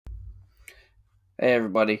Hey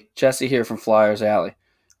everybody, Jesse here from Flyers Alley.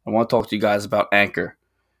 I want to talk to you guys about Anchor.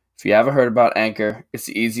 If you haven't heard about Anchor, it's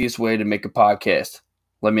the easiest way to make a podcast.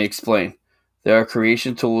 Let me explain. There are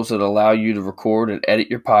creation tools that allow you to record and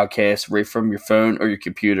edit your podcast right from your phone or your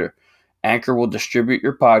computer. Anchor will distribute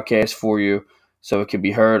your podcast for you so it can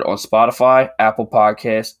be heard on Spotify, Apple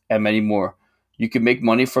Podcasts, and many more. You can make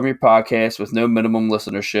money from your podcast with no minimum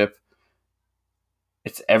listenership.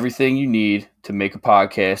 It's everything you need to make a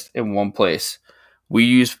podcast in one place. We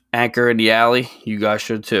use Anchor in the Alley. You guys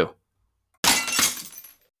should too.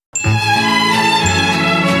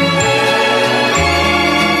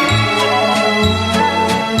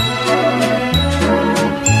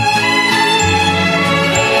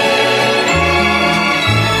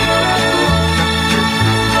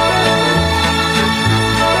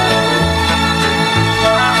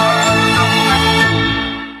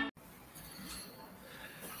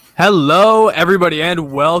 Hello, everybody,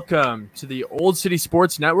 and welcome to the Old City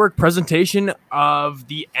Sports Network presentation of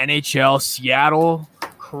the NHL Seattle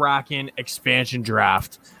Kraken expansion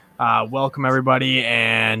draft. Welcome, everybody,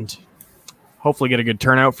 and hopefully get a good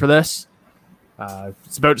turnout for this.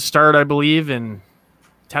 It's about to start, I believe, in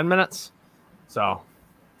 10 minutes. So,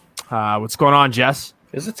 what's going on, Jess?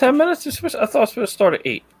 Is it 10 minutes? I thought it was supposed to start at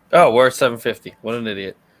 8. Oh, we're at 7:50. What an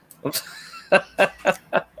idiot.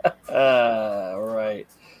 Right.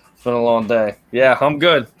 It's been a long day. Yeah, I'm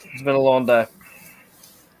good. It's been a long day.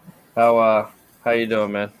 How you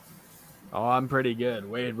doing, man? Oh, I'm pretty good.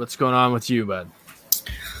 Wade, what's going on with you, bud?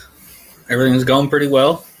 Everything's going pretty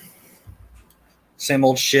well. Same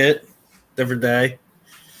old shit, different day.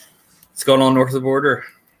 What's going on north of the border?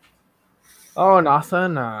 Oh,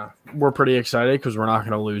 nothing. We're pretty excited because we're not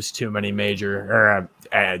going to lose too many major or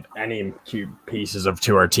any key pieces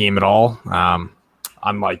to our team at all.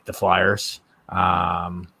 Unlike the Flyers.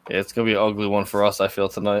 Yeah, it's gonna be an ugly one for us, I feel,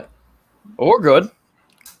 tonight. But we're good.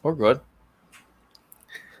 We're good.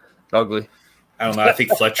 Ugly. I don't know. I think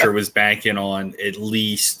Fletcher was banking on at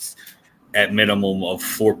least at minimum of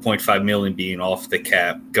 $4.5 million being off the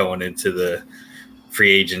cap going into the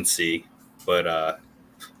free agency, but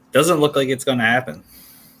doesn't look like it's going to happen.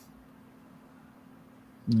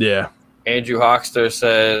 Yeah. Andrew Hoxter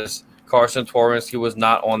says Carson Twarynski was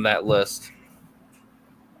not on that list.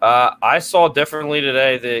 I saw differently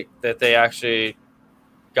today that they actually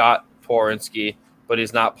got Twarynski, but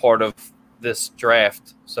he's not part of this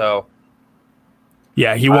draft. So,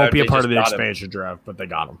 yeah, he won't be a part of the expansion draft, but they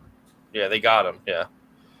got him. Yeah, they got him. Yeah.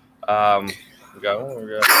 We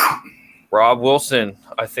got Rob Wilson.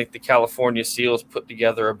 I think the California Seals put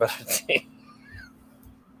together a better team.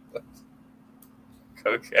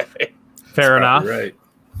 Okay. Fair enough. Right.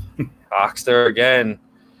 Hoxter again.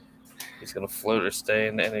 He's going to float or stay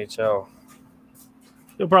in the NHL.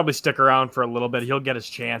 He'll probably stick around for a little bit. He'll get his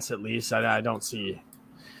chance at least. I don't see.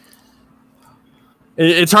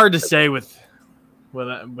 It's hard to say with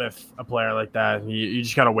a player like that. You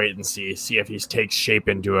just got to wait and see if he takes shape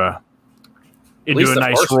into a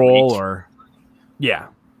nice role week. Or yeah.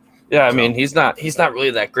 Yeah, I mean he's not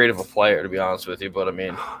really that great of a player, to be honest with you. But I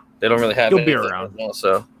mean they don't really have. He'll be around.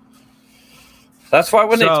 So that's why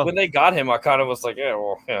when they got him, I kind of was like, yeah,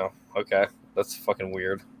 well, you know. Okay, that's fucking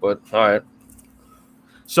weird, but all right.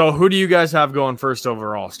 So who do you guys have going first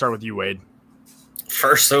overall? Start with you, Wade.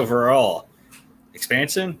 First overall.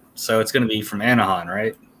 Expansion? So it's going to be from Anaheim,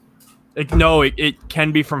 right? It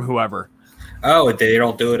can be from whoever. Oh, they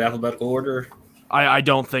don't do it alphabetical order? I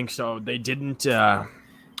don't think so. They didn't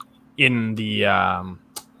in the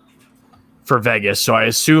for Vegas, so I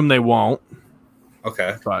assume they won't.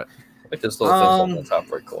 Okay. But I like this little thing on the top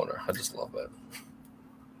right corner. I just love it.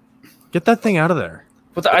 Get that thing out of there.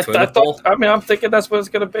 But I thought. I mean, I'm thinking that's what it's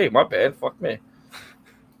gonna be. My bad. Fuck me.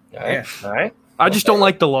 Yeah. All right. I just don't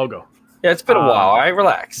like the logo. Yeah, it's been a while. All right,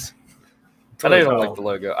 relax. I know you don't like the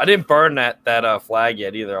logo. I didn't burn that flag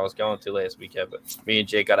yet either. I was going to last weekend, but me and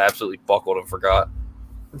Jake got absolutely buckled and forgot.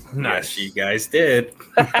 Nice. Yes, you guys did.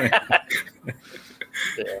 Yeah.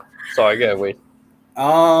 Sorry, go ahead, Wade.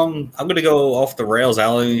 I'm gonna go off the rails. I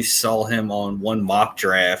only saw him on one mock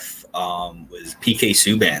draft. Was PK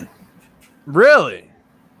Subban. Really?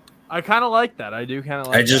 I kind of like that. I do kind of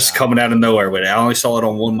like. I just coming out of nowhere with it. I only saw it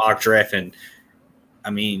on one mock draft, and I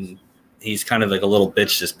mean, he's kind of like a little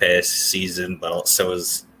bitch this past season, but so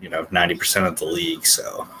is 90% of the league.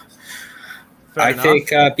 So I think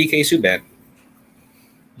PK Subban.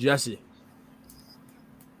 Jesse.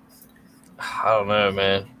 I don't know,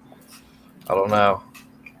 man. I don't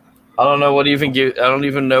know what to even give. I don't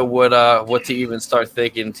even know what to even start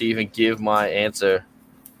thinking to even give my answer.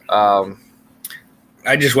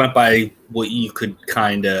 I just went by what you could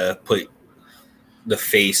kind of put the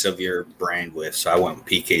face of your brand with. So I went with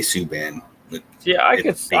PK Subban. Yeah, I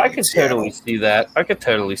could totally see that. I could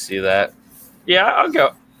totally see that. Yeah, I'll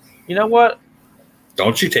go. You know what?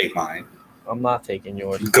 Don't you take mine. I'm not taking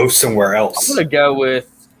yours. Go somewhere else. I'm gonna go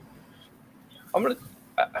with.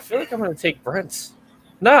 I feel like I'm gonna take Brent's.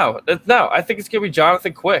 No. I think it's gonna be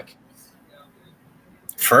Jonathan Quick.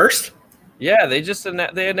 First? Yeah,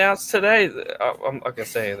 they announced today. I'm not gonna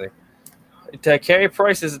say anything. Carey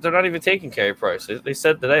Price they're not even taking Carey Price. They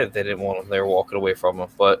said today that they didn't want him. They were walking away from him.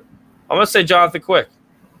 But I'm gonna say Jonathan Quick.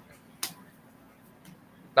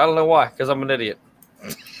 I don't know why, because I'm an idiot.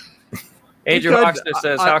 Andrew Hoxter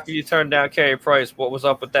says, "How can you turn down Carey Price? What was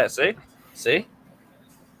up with that? See.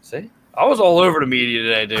 I was all over the media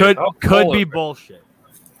today, dude. Could be bullshit.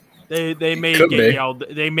 They may get yelled.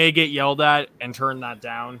 They may get yelled at and turn that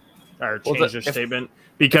down or change their statement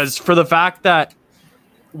because for the fact that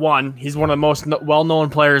one, he's one of the most well-known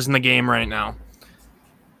players in the game right now.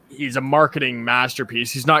 He's a marketing masterpiece.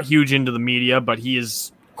 He's not huge into the media, but he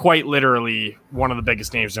is quite literally one of the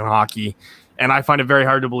biggest names in hockey. And I find it very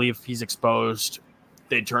hard to believe if he's exposed,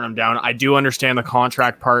 they'd turn him down. I do understand the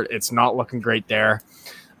contract part. It's not looking great there.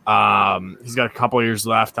 He's got a couple of years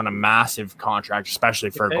left on a massive contract, especially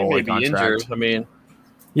for a goalie contract. Injured. I mean,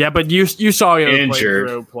 yeah, but you saw him injured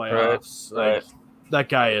through playoffs. Right. That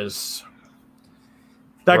guy is.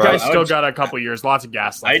 That guy's still got a couple years, lots of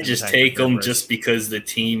gas left. I just take him just because the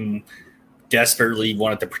team desperately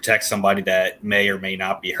wanted to protect somebody that may or may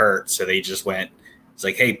not be hurt, so they just went. It's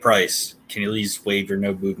like, hey, Price, can you at least waive your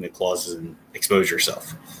no movement clauses and expose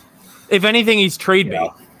yourself? If anything, he's trade bait.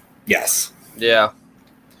 Yes. Yeah.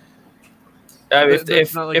 I mean,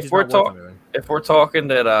 if we're talking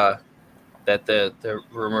that the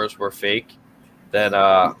rumors were fake, then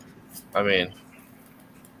I mean,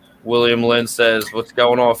 William Lynn says, "What's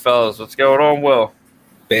going on, fellas? What's going on, Will?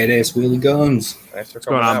 Badass Willie Guns. Thanks for What's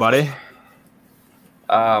going on, buddy?"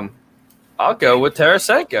 I'll go with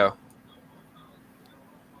Tarasenko.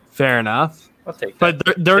 Fair enough. I'll take that.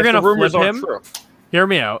 But they're going to flip him. True. Hear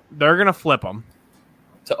me out. They're going to flip him.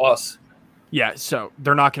 To us. Yeah, so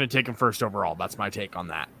they're not going to take him first overall. That's my take on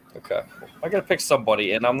that. Okay. I got to pick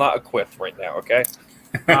somebody, and I'm not equipped right now, okay?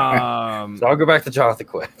 So I'll go back to Jonathan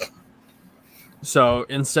Quick. So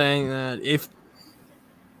in saying that, if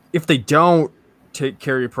they don't take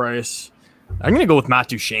Carey Price, I'm going to go with Matt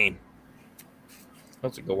Duchene.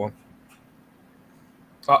 That's a good one.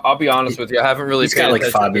 I'll be honest with you. I haven't really. He's got like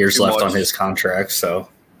 5 years left on his contract, so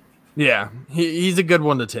yeah, he's a good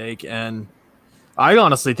one to take, and I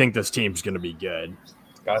honestly think this team's going to be good.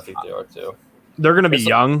 I think they are too. They're going to be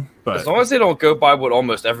young, but as long as they don't go by what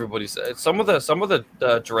almost everybody said. Some of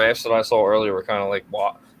the drafts that I saw earlier were kind of like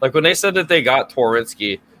what, like when they said that they got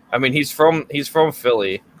Twarynski. I mean, he's from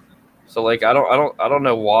Philly, so like I don't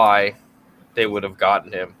know why they would have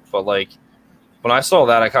gotten him, but like. When I saw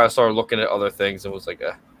that, I kind of started looking at other things and was like,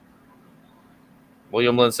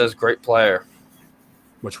 William Lynn says, great player.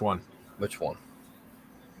 Which one?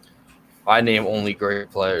 I name only great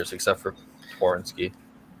players except for Twarynski.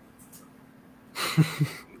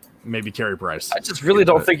 Maybe Carey Price. I just really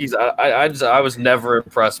don't think he's – I was never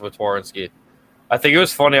impressed with Twarynski. I think it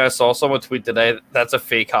was funny. I saw someone tweet today, that's a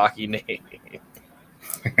fake hockey name.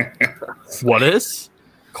 What is?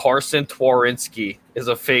 Carson Twarynski is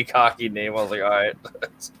a fake hockey name. I was like, all right.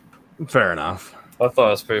 Fair enough. I thought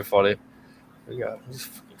it was pretty funny. These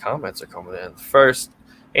fucking comments are coming in. First,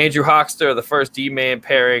 Andrew Hoxter, the first D-man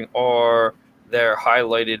pairing are their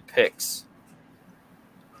highlighted picks.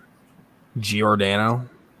 Giordano?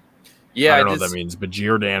 Yeah, I don't know what that means, but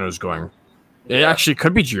Giordano's going. Yeah. It actually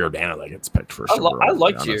could be Giordano that gets picked first. I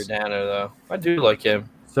like Giordano, though. I do like him.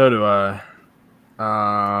 So do I.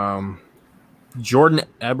 Jordan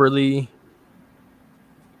Eberle.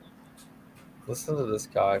 Listen to this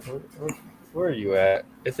guy. Where are you at?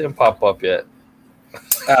 It didn't pop up yet.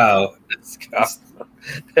 Oh.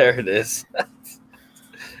 There it is.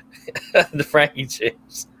 The Frankie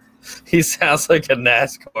James. He sounds like a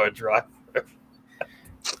NASCAR driver.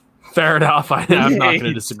 Fair enough. I'm not going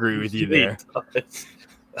to disagree with you there.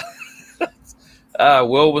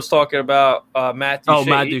 Will was talking about Matt Duchene. Oh,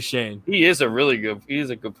 Matt Duchene. He is a really good.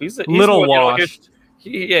 He's a little washed.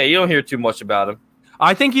 You don't hear too much about him.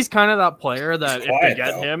 I think he's kind of that player that he's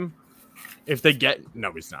quiet, if they get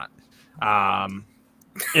no, he's not.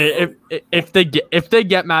 If they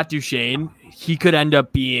get Matt Duchene, he could end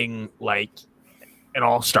up being like an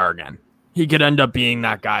all-star again. He could end up being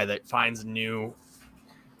that guy that finds a new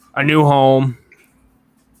home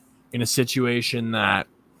in a situation that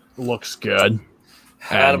looks good.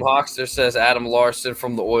 Adam Hoxter says Adam Larson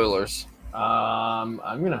from the Oilers. I'm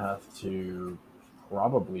gonna have to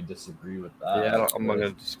probably disagree with that. Yeah, I'm not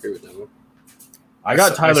going to disagree with that one. I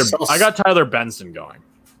got Tyler Benson going.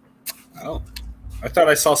 Oh, I thought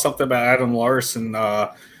I saw something about Adam Larson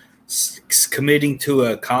committing to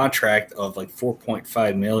a contract of like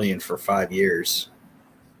 $4.5 million for 5 years.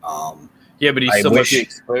 Yeah, but he's still much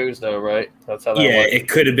exposed, though, right? That's how that works. It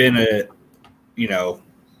could have been an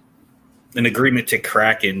agreement to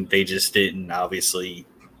Kraken. They just didn't obviously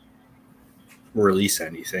release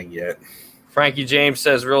anything yet. Frankie James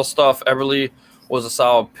says, real stuff. Everly was a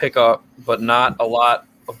solid pickup, but not a lot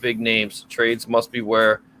of big names. Trades must be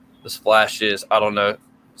where the splash is. I don't know.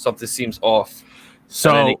 Something seems off. So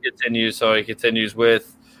and then he continues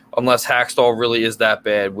with, unless Hackstall really is that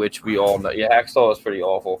bad, which we all know. Yeah, Hackstall is pretty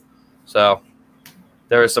awful. So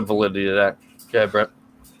there is some validity to that. Go ahead, Brent.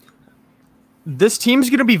 This team's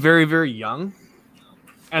going to be very, very young,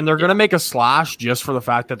 and they're going to make a splash just for the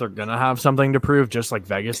fact that they're going to have something to prove, just like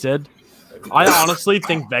Vegas did. I honestly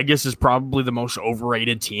think Vegas is probably the most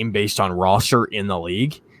overrated team based on roster in the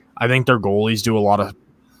league. I think their goalies do a lot of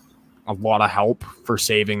help for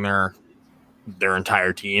saving their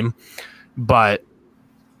entire team, but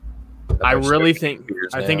I really think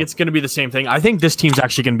it's going to be the same thing. I think this team's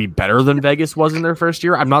actually going to be better than Vegas was in their first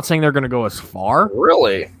year. I'm not saying they're going to go as far.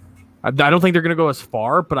 Really? I don't think they're going to go as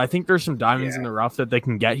far, but I think there's some diamonds in the rough that they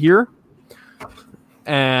can get here.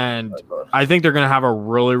 And I think they're going to have a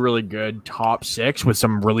really, really good top six with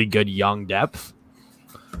some really good young depth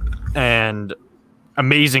and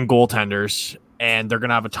amazing goaltenders. And they're going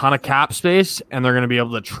to have a ton of cap space, and they're going to be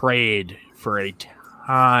able to trade for a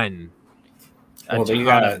ton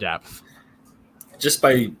of depth. Just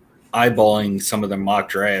by eyeballing some of the mock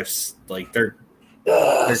drafts, like their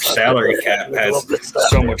salary cap has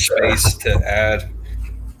so much space to add.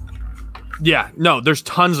 Yeah, no, there's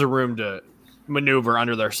tons of room to maneuver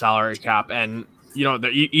under their salary cap, and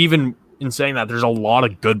even in saying that, there's a lot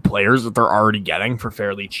of good players that they're already getting for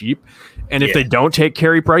fairly cheap, and if they don't take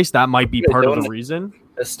Carey Price, that might be part of the reason.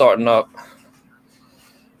 It's starting up.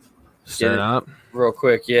 Real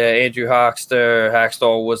quick, Andrew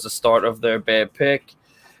Hackstall was the start of their bad pick,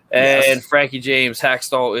 and Frankie James,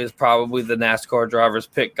 Hackstall is probably the NASCAR driver's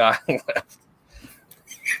pick guy left.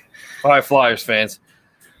 All right, Flyers fans.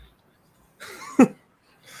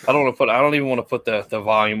 I don't even want to put the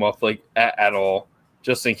volume up like at all,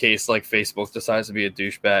 just in case like Facebook decides to be a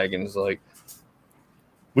douchebag and is like,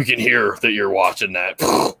 we can hear that you're watching that,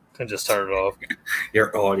 and just turn it off.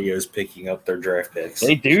 Your audio is picking up their draft picks.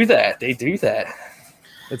 They do that.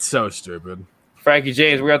 It's so stupid. Frankie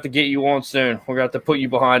James, we're going to have to get you on soon. We're going to have to put you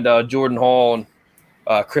behind Jordan Hall and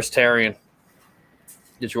Chris Tarian.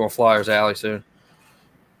 Get you on Flyers Alley soon.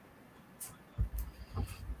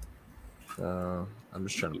 I'm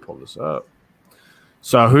just trying to pull this up.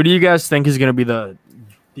 So who do you guys think is going to be the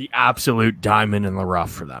absolute diamond in the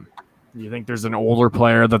rough for them? Do you think there's an older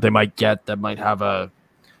player that they might get that might have a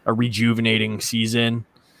rejuvenating season?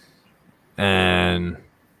 And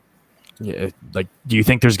do you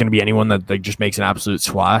think there's going to be anyone that just makes an absolute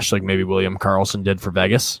splash like maybe William Karlsson did for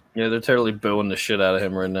Vegas? Yeah, they're totally booing the shit out of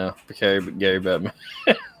him right now for Gary Bettman.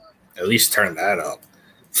 At least turn that up.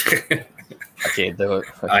 I can't do it.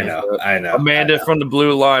 I know. Amanda from the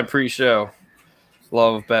Blue Line pre-show.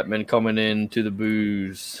 Love Bettman coming in to the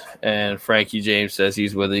booze. And Frankie James says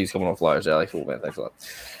he's with it. He's coming on Flyers Alley. Cool, man. Thanks a lot.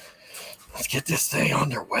 Let's get this thing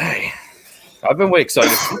underway. I've been way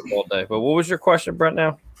excited for it all day. But what was your question, Brent,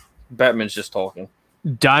 now? Bettman's just talking.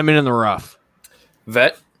 Diamond in the rough.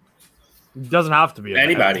 Vet? It doesn't have to be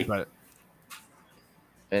anybody. Vet,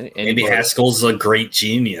 but maybe Haskell's a great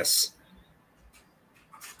genius.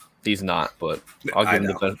 He's not, but I'll give him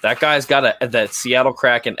the benefit. That guy's got that Seattle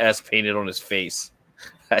Kraken S painted on his face.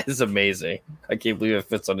 That is amazing. I can't believe it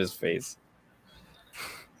fits on his face.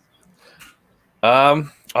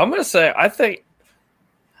 I'm gonna say I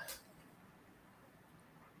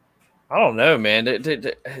don't know, man.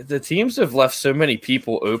 The teams have left so many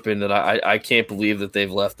people open that I can't believe that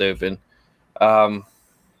they've left open. I'm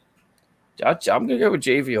gonna go with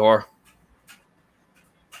JVR.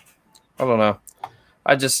 I don't know.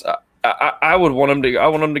 I would want him to. I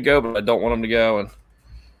want him to go, but I don't want him to go. And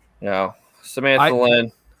Samantha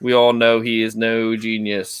Lynn, we all know he is no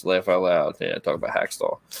genius. Laugh out loud. Yeah, talk about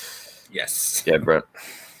Hackstall. Yes. Yeah, Brent.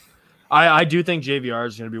 I do think JVR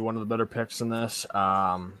is going to be one of the better picks in this.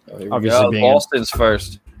 Obviously, Boston's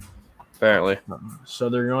first, apparently. So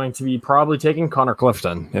they're going to be probably taking Connor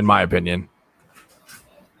Clifton, in my opinion.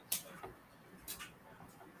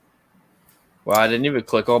 Well, I didn't even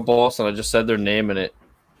click on Boston. I just said their name and it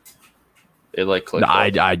clicked. No,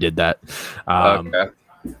 I did that. Okay.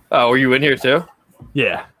 Oh, were you in here too?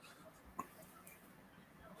 Yeah.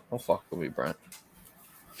 Don't fuck with me, Brent.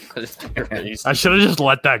 I should have just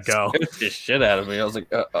let that go. It the shit out of me. I was like,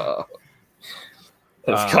 this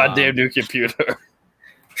goddamn new computer.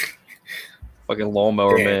 Fucking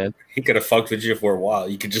lawnmower, man. He could have fucked with you for a while.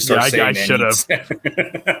 You could just start saying I should have.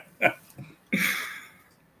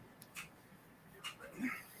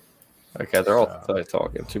 Okay, they're all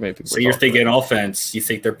talking. Too many people. So you're thinking offense. You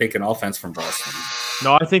think they're picking offense from Boston?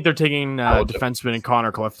 No, I think they're taking defenseman and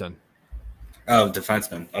Connor Clifton. Oh,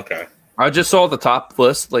 defenseman. Okay. I just saw the top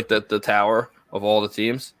list, like the tower of all the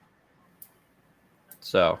teams.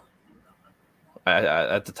 So,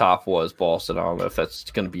 at the top was Boston. I don't know if that's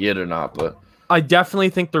going to be it or not, but I definitely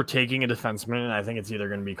think they're taking a defenseman, and I think it's either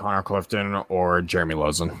going to be Connor Clifton or Jeremy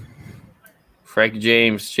Lozen. Frankie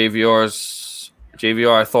James,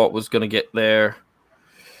 JVR, I thought was going to get there.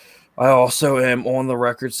 I also am on the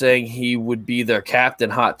record saying he would be their captain.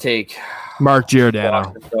 Hot take. Mark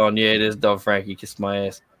Giordano. Yeah, it is done, Frankie. Kiss my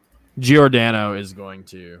ass. Giordano is going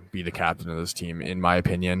to be the captain of this team, in my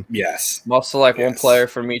opinion. Yes. Must select one player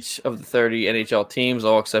from each of the 30 NHL teams,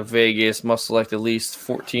 all except Vegas. Must select at least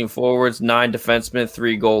 14 forwards, 9 defensemen,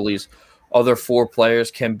 3 goalies. Other 4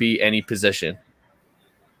 players can be any position.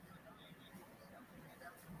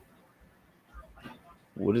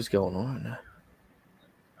 What is going on?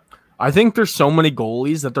 I think there's so many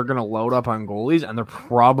goalies that they're going to load up on goalies, and they're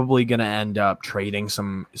probably going to end up trading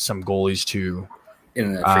some goalies to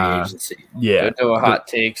in the free agency. Yeah, they're doing hot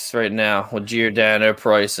takes right now with Giordano,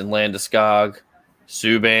 Price, and Landeskog.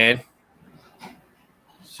 Subban.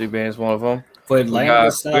 Subban's one of them. But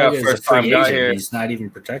Landeskog is a free agent. Here. He's not even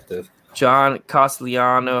protective. John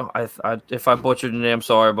Castellano. If I butchered the name,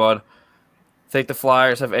 sorry, bud. Think the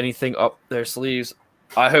Flyers have anything up their sleeves?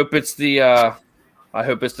 I hope it's the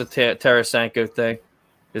Tarasenko thing.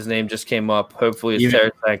 His name just came up. Hopefully it's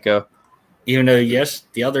Tarasenko. Even though, yes,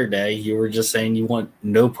 the other day you were just saying you want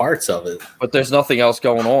no parts of it. But there's nothing else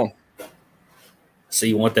going on. So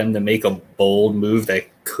you want them to make a bold move that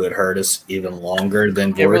could hurt us even longer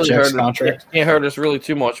than Voracek's contract? It can't hurt us really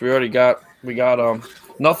too much. We got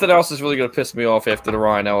nothing else is really going to piss me off after the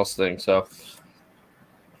Ryan Ellis thing. So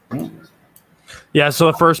yeah, so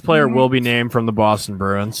the first player will be named from the Boston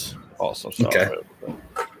Bruins. Awesome. Okay.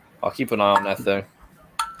 I'll keep an eye on that thing.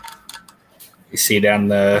 You see down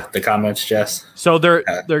the comments, Jess? So they're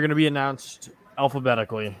going to be announced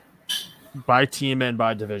alphabetically by team and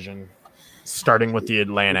by division, starting with the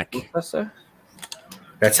Atlantic. What's that?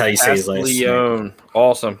 That's how you say his last name.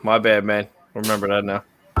 Awesome. My bad, man. Remember that now.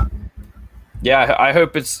 Yeah, I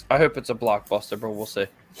hope it's a blockbuster, but we'll see.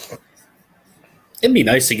 It'd be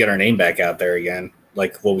nice to get our name back out there again,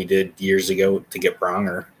 like what we did years ago to get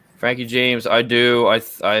Pronger. Frankie James, I do.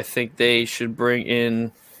 I think they should bring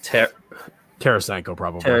in Tarasenko,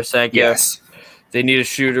 probably. Tarasenko. Yes. They need a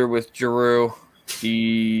shooter with Giroux.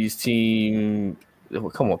 His team.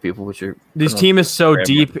 Come on, people. This team is so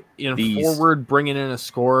deep in forward, bringing in a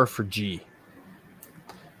scorer for G.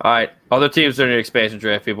 All right. Other teams are in the expansion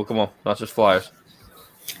draft, people. Come on. Not just Flyers.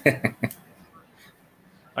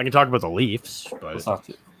 I can talk about the Leafs, but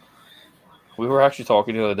we were actually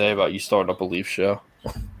talking the other day about you starting up a Leafs show.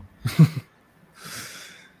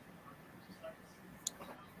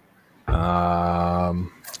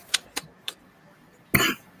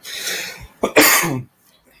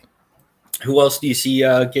 Who else do you see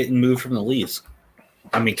getting moved from the Leafs?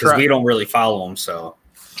 I mean, because we don't really follow them, so.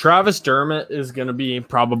 Travis Dermott is going to be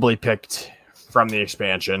probably picked from the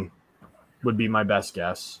expansion, would be my best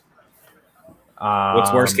guess.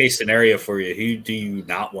 What's worst case scenario for you? Who do you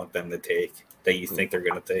not want them to take that you think they're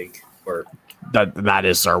going to take? Or that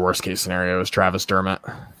is our worst case scenario is Travis Dermott.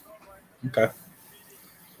 Okay.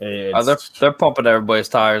 They're pumping everybody's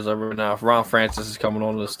tires over now. Ron Francis is coming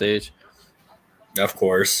onto the stage. Of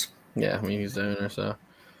course. Yeah, I mean he's doing it. So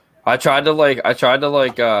I tried to like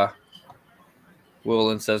Will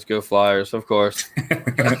and says go Flyers, of course.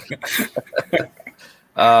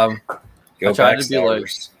 I tried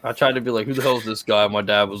to be like, who the hell is this guy? My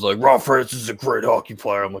dad was like, Ron Francis is a great hockey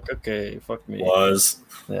player. I'm like, okay, fuck me.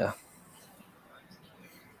 Yeah.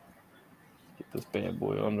 Get this bad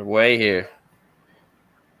boy underway here.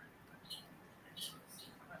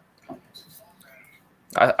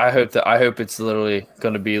 I hope it's literally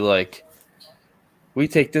going to be like, we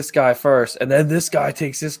take this guy first, and then this guy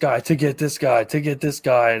takes this guy to get this guy to get this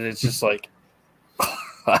guy, and it's just like,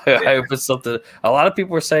 I hope it's something. A lot of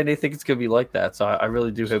people are saying they think it's going to be like that, so I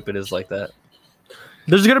really do hope it is like that.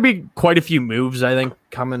 There's going to be quite a few moves, I think,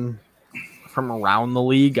 coming from around the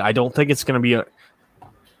league. I don't think it's going to be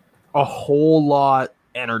a whole lot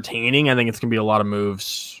entertaining. I think it's going to be a lot of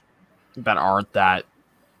moves that aren't that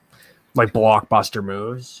like blockbuster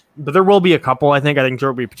moves, but there will be a couple. I think there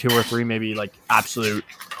will be 2 or 3, maybe like absolute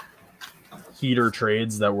heater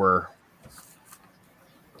trades that we're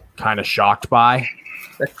kind of shocked by.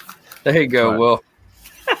 There you go, But- Will.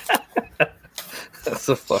 That's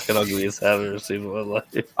the fucking ugliest hat I've ever seen in my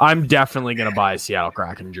life. I'm definitely gonna buy a Seattle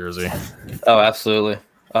Kraken jersey. Oh, absolutely.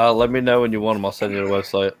 Let me know when you want them. I'll send you the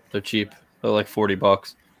website. They're cheap. They're like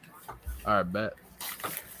 $40. All right, bet.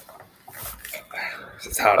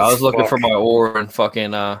 I was looking for my Oregon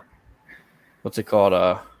fucking what's it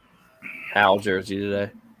called? Hal jersey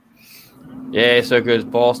today. Yeah, so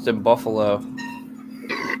good. Boston Buffalo.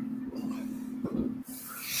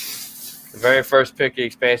 The very first pick of the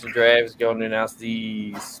expansion draft is going to announce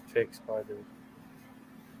these picks by the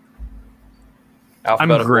I'm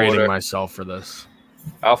alphabetical grading order. myself for this.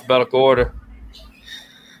 Alphabetical order.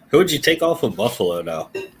 Who would you take off of Buffalo now?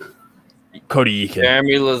 Cody Eakin.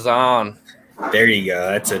 Jeremy Lazan. There you go.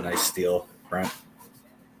 That's a nice steal, Brent.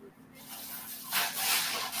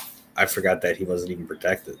 I forgot that he wasn't even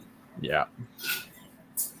protected. Yeah.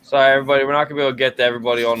 Sorry, everybody. We're not gonna be able to get to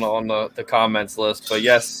everybody on the comments list, but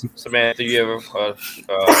yes, Samantha, you have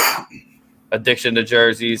addiction to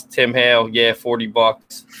jerseys. Tim Hale, yeah,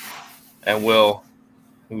 $40, and Will,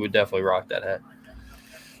 we would definitely rock that hat.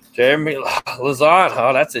 Jeremy Lazan,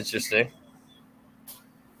 oh, that's interesting.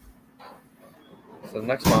 So the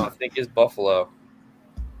next one I think is Buffalo.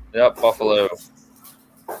 Yep, Buffalo.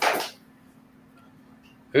 Who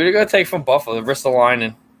are they gonna take from Buffalo?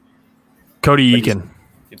 Ristolainen. Cody Eakin.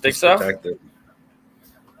 You think so? Protected.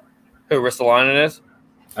 Who Ristolainen is?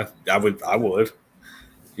 I would.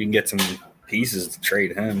 You can get some pieces to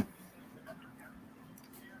trade him.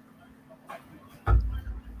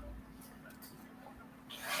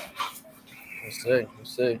 We'll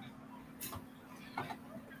see.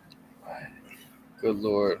 Good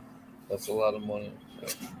Lord. That's a lot of money.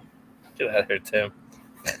 Get out of here, Tim.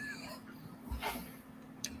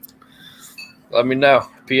 Let me know.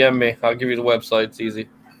 PM me. I'll give you the website. It's easy.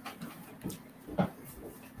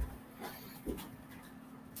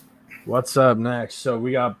 What's up next? So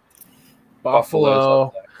we got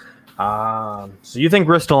Buffalo's Buffalo. So you think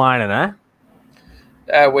Ristolainen,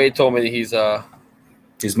 Wade told me that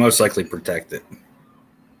He's most likely protected.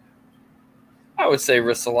 I would say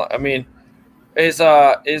Ristolainen. I mean, is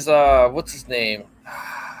what's his name?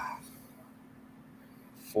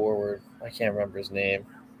 Forward. I can't remember his name.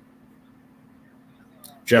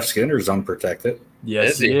 Jeff Skinner's unprotected.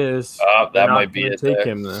 Yes, Is he he? is. That They're not might be gonna it. Take There.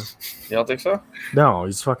 him though. You don't think so? No,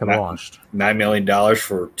 he's fucking Nah. washed. $9 million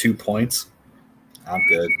for 2 points. I'm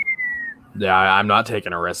good. Yeah, I'm not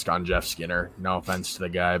taking a risk on Jeff Skinner. No offense to the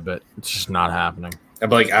guy, but it's just not happening.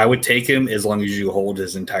 I would take him as long as you hold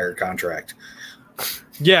his entire contract.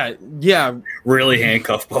 Yeah. Really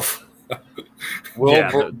handcuff Buff. Will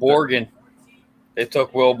Yeah, Borgen. They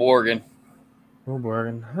took Will Borgen. Will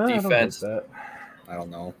Borgen. Defense. I don't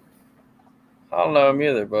know. I don't know him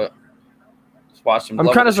either, but just watch him. I'm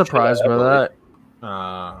level kind of the shit surprised out by of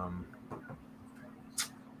that.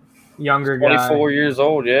 Younger guy. 24 years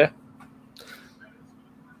old, yeah.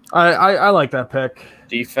 I like that pick.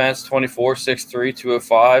 Defense 24, 6'3",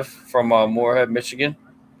 205 from Moorhead, Michigan.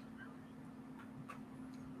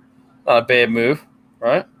 Not a bad move,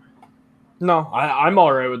 right? No, I'm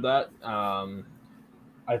all right with that.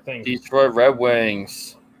 I think Detroit Red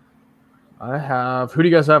Wings. I have. Who do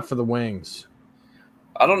you guys have for the Wings?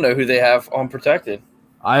 I don't know who they have unprotected.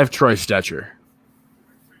 I have Troy Stetcher.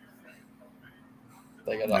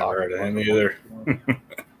 They got Never heard of him either.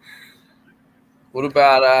 What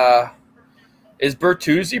about is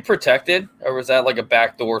Bertuzzi protected, or was that like a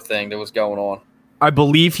backdoor thing that was going on? I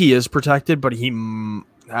believe he is protected, but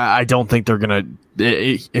I don't think they're gonna.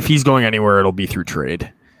 If he's going anywhere, it'll be through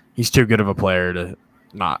trade. He's too good of a player to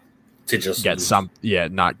not To just get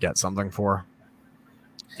not get something for.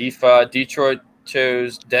 Detroit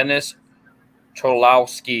chose Dennis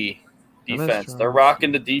Cholowski. Defense. They're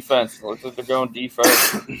rocking the defense. Looks like they're going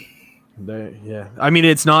defense. I mean,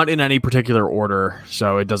 it's not in any particular order,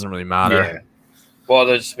 so it doesn't really matter. Yeah. Well,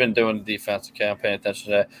 they've just been doing the defense. Okay, I'm paying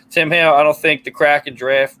attention to that. Tim Hale, I don't think the Kraken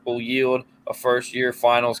draft will yield a first-year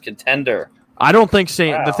finals contender. I don't think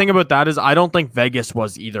Wow. the thing about that is I don't think Vegas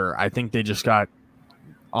was either. I think they just got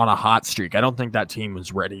on a hot streak. I don't think that team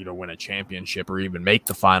was ready to win a championship or even make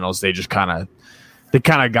the finals. They just kind of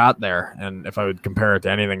got there. And if I would compare it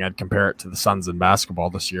to anything, I'd compare it to the Suns in basketball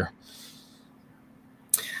this year.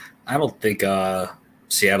 I don't think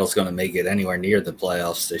Seattle's going to make it anywhere near the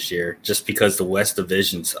playoffs this year, just because the West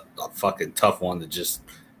Division's a fucking tough one to just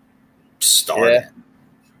start. Yeah.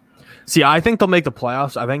 See, I think they'll make the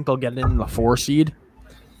playoffs. I think they'll get in the 4 seed.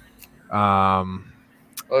 Well,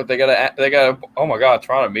 Look, they got a. Oh my God,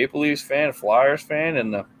 Toronto Maple Leafs fan, Flyers fan,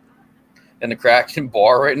 in the Kraken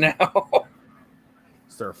bar right now.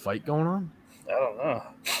 Is there a fight going on? I don't know.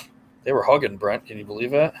 They were hugging, Brent. Can you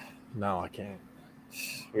believe that? No, I can't.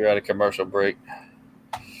 We're at a commercial break.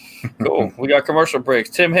 Cool. We got commercial breaks.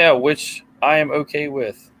 Tim Hale, which I am okay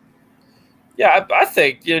with. Yeah, I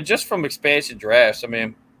think just from expansion drafts. I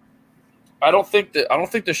mean, I don't think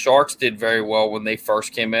the Sharks did very well when they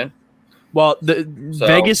first came in. Well,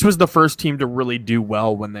 Vegas was the first team to really do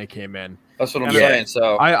well when they came in. That's what I'm saying.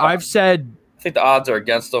 So I've said, I think the odds are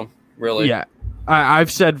against them. Really. Yeah, I've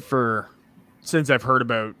said since I've heard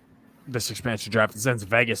about this expansion draft and since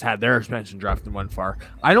Vegas had their expansion draft and went far,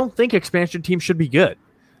 I don't think expansion teams should be good.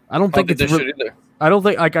 I don't think they should either. I don't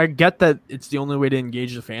think I get that it's the only way to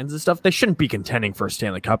engage the fans and stuff. They shouldn't be contending for a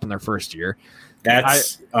Stanley Cup in their first year.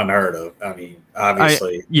 That's unheard of. I mean,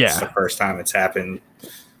 obviously, it's the first time it's happened.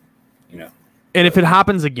 And if it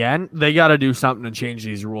happens again, they got to do something to change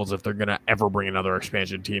these rules if they're going to ever bring another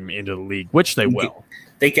expansion team into the league, which they will.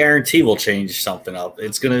 They guarantee will change something up.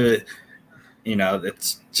 It's going to,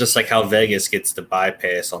 it's just like how Vegas gets the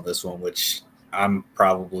bypass on this one, which I'm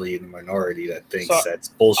probably in the minority that thinks that's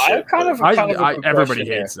bullshit. Everybody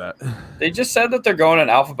hates that. They just said that they're going in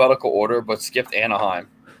alphabetical order, but skipped Anaheim.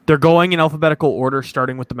 They're going in alphabetical order,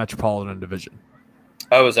 starting with the Metropolitan Division.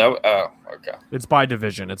 Oh, is that? Oh, okay. It's by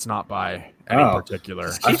division. It's not by any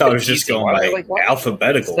particular. I thought it was just going by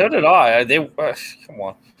alphabetical. So did I. Come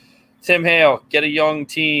on. Tim Hale, get a young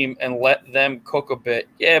team and let them cook a bit.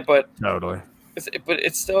 Yeah, but totally.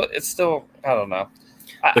 It's still. I don't know.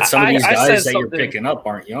 But some of these guys that you're picking up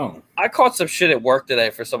aren't young. I caught some shit at work today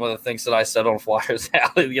for some of the things that I said on Flyers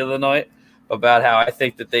Alley the other night about how I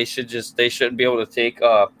think that they shouldn't be able to take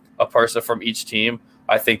a person from each team.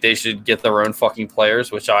 I think they should get their own fucking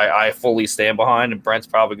players, which I fully stand behind. And Brent's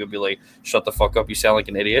probably going to be like, shut the fuck up. You sound like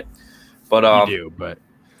an idiot. But you do, but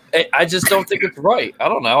I just don't think it's right. I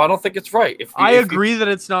don't know. I don't think it's right. I agree that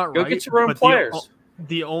it's not right. Go get your own players.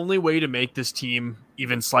 The only way to make this team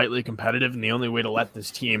even slightly competitive and the only way to let this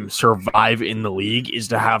team survive in the league is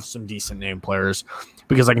to have some decent name players.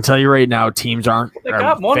 Because I can tell you right now, fans aren't going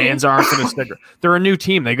to stick. They're a new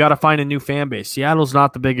team. They got to find a new fan base. Seattle's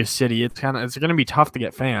not the biggest city. It's going to be tough to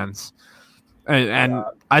get fans, and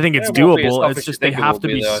I think it's doable. It's just they have to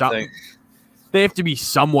be They have to be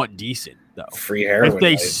somewhat decent, though. Free heroin.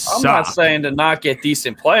 I'm not saying to not get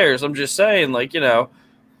decent players. I'm just saying, what are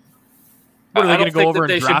they going to go over and draft?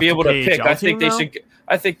 They should be able to pick. I think they should.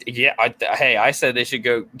 I said they should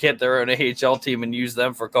go get their own AHL team and use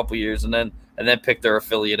them for a couple years, and then pick their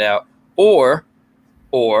affiliate out, or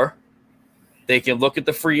they can look at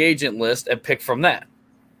the free agent list and pick from that.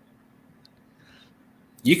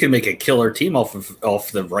 You can make a killer team off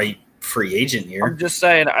the right free agent here. I'm just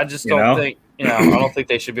saying. I just don't think. I don't think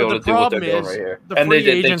they should be able to do what they're doing right here. The free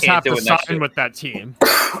agents have to sign with that team.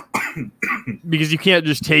 Because you can't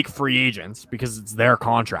just take free agents because it's their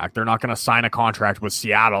contract. They're not going to sign a contract with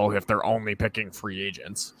Seattle if they're only picking free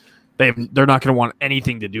agents. They're not going to want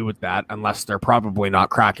anything to do with that unless they're probably not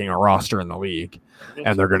cracking a roster in the league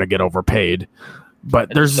and they're going to get overpaid.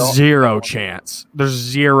 But there's zero chance. There's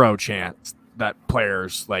zero chance that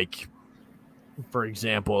players like, for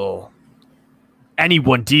example,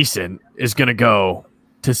 anyone decent is going to go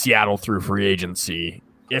to Seattle through free agency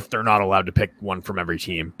if they're not allowed to pick one from every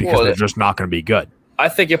team because they're just not going to be good. I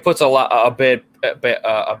think it puts a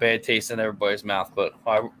bad taste in everybody's mouth. But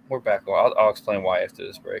we're back. I'll explain why after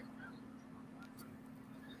this break.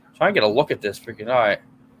 Try and get a look at this freaking. All right,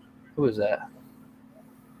 who is that?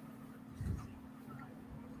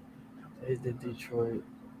 Is the Detroit?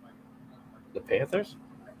 The Panthers?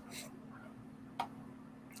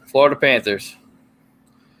 Florida Panthers.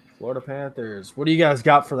 Florida Panthers. What do you guys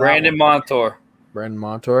got for that? Brandon Montour. Brandon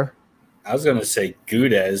Montour. I was going to say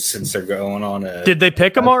Gudez since they're going on a. Did they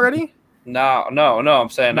pick him already? No. I'm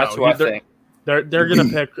saying that's who I think. They're going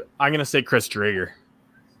to pick. I'm going to say Chris Drager.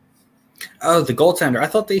 Oh, the goaltender. I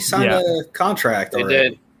thought they signed a contract already. They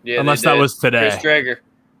did. Yeah, unless that was today. Chris Drager.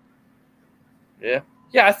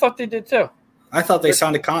 Yeah, I thought they did too. I thought they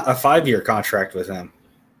signed a 5-year contract with him.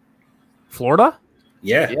 Florida?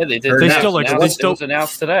 Yeah, they did. It was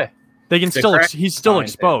announced today. They can still. He's still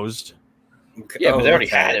exposed. Yeah, but they already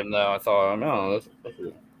had him though. I thought, no,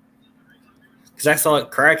 because I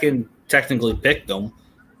thought Kraken technically picked them,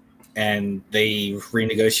 and they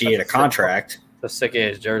renegotiate a contract. The sick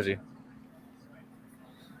ass jersey.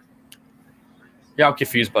 Yeah, I'm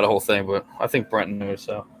confused by the whole thing, but I think Brenton knew,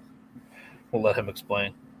 so we'll let him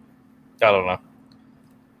explain. I don't know.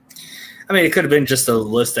 I mean, it could have been just a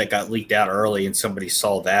list that got leaked out early, and somebody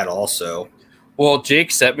saw that also. Well,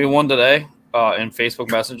 Jake sent me one today, in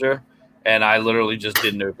Facebook Messenger, and I literally just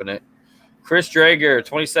didn't open it. Chris Drager,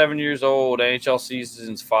 27 years old, NHL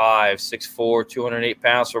seasons 5, 6'4", 208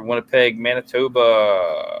 pounds from Winnipeg,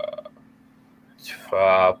 Manitoba.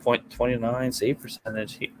 .29 save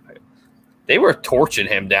percentage. They were torching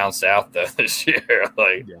him down south though this year.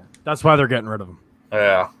 That's why they're getting rid of him.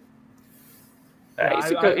 Yeah.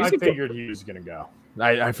 I figured he was going to go.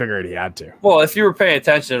 I figured he had to. Well, if you were paying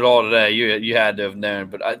attention at all today, you had to have known.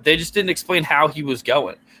 But they just didn't explain how he was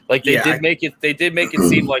going. Like they did make it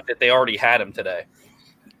seem like that they already had him today.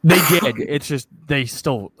 They did. It's just they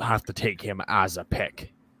still have to take him as a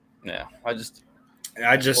pick. Yeah, I just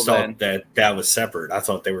thought that was separate. I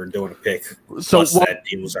thought they were doing a pick. So that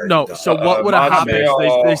deal was already done. So what would have happened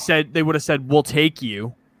is they would have said we'll take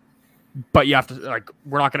you, but you have to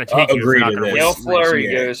we're not going to take you. Cale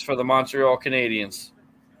Fleury goes for the Montreal Canadiens.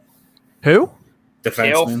 Who?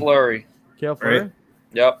 Cale Fleury. Cale Fleury. Right?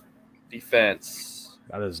 Yep. Defense.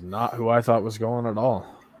 That is not who I thought was going at all.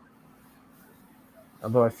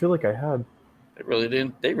 Although I feel like I had. They really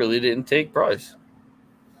didn't take Price.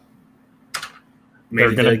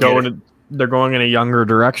 Maybe they're going in a younger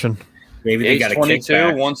direction. Maybe they got a 22,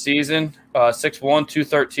 kickback. one season, 6'1",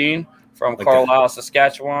 213 from Carlisle,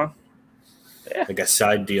 Saskatchewan. Yeah. Like a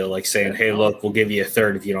side deal, like saying, "Hey, look, we'll give you a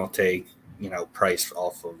third if you don't take, Price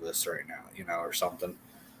off of this right now, or something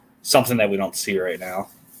that we don't see right now."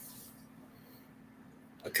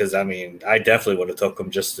 Because I definitely would have took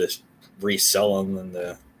him just to resell him in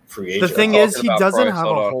the free agent. The thing is, he doesn't have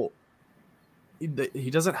a whole. He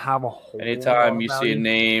doesn't have a whole. Anytime you see a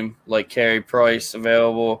name like Carey Price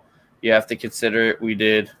available, you have to consider it. We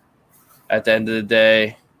did. At the end of the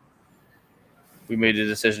day, we made a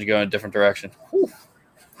decision to go in a different direction.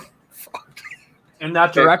 Fuck. And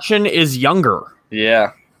that direction is younger.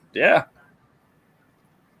 Yeah.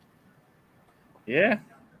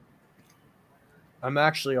 I'm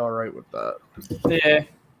actually all right with that. Yeah.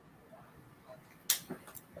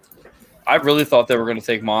 I really thought they were going to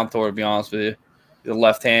take Montour, to be honest with you. The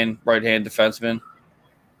left-hand, right-hand defenseman.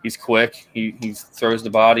 He's quick. He throws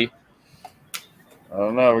the body. I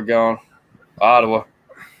don't know. We're going Ottawa.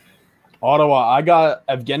 I got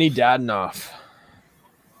Evgeny Dadonov.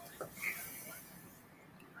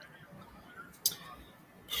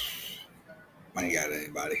 I ain't got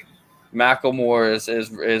anybody. Macklemore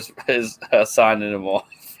is signing him off.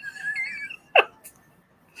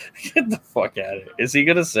 Get the fuck out of here. Is he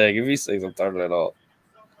going to sing? If he sings, I'm turning it off.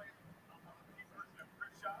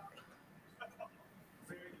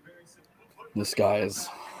 This guy is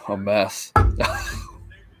a mess. I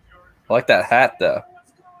like that hat, though.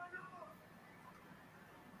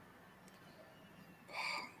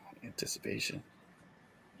 Anticipation.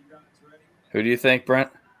 Who do you think, Brent?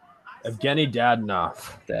 Evgeny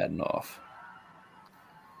Dadonov.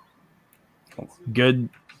 Good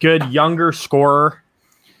younger scorer.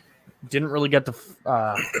 Didn't really get to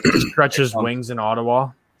stretch his wings in Ottawa.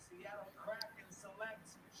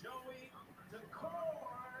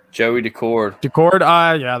 Joey Decord.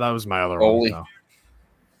 Yeah, that was my other one. So.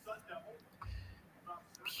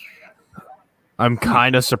 I'm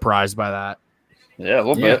kind of surprised by that. Yeah, a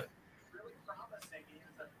little bit.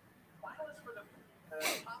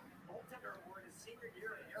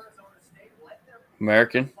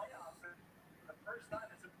 American.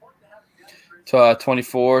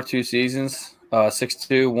 24, 2 seasons,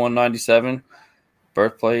 6'2", 197.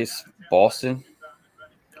 Birthplace, Boston.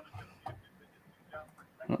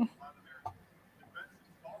 Huh.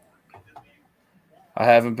 I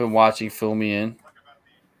haven't been watching Fill Me In.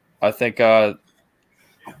 I think the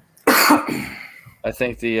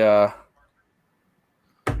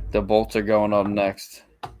Bolts are going up next.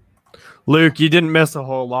 Luke, you didn't miss a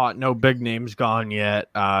whole lot. No big names gone yet.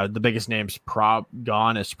 The biggest names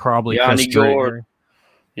gone is probably Yanni Gourde.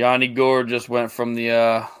 Yanni Gourde just went from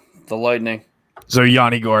the Lightning. So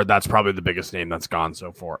Yanni Gourde, that's probably the biggest name that's gone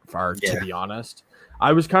so far, to be honest.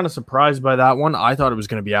 I was kind of surprised by that one. I thought it was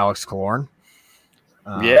going to be Alex Killorn.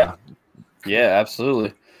 Yeah,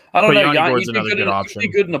 absolutely. I don't know. Yanni Gourde's another good option.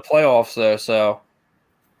 He's good in the playoffs, though. So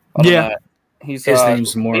his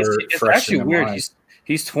name's more fresh. It's actually weird.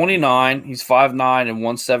 He's 29. He's 5'9" and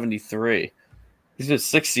 173. He's been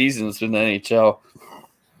 6 seasons in the NHL.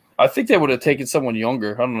 I think they would have taken someone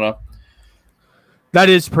younger. I don't know. That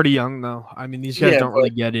is pretty young, though. I mean, these guys don't really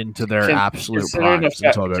get into their absolute primes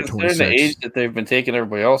until about 26. The age that they've been taking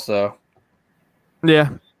everybody else, though. Yeah.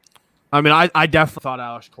 I mean, I definitely thought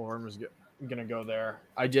Alex Killorn was going to go there.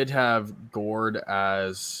 I did have Gourde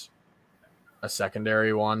as a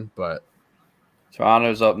secondary one, but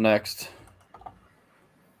Toronto's up next.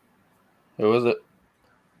 Who is it?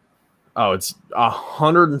 Oh, it's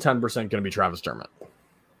 110% going to be Travis Dermott.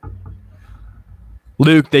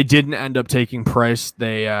 Luke, they didn't end up taking Price.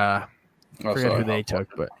 They forget who they took,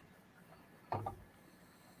 but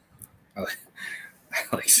I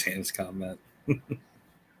like Sam's comment.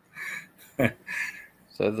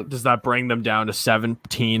 So does that bring them down to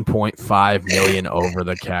 17.5 million over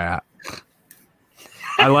the cap?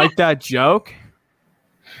 I like that joke.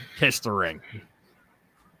 Kiss the ring.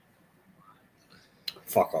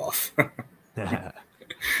 Fuck off.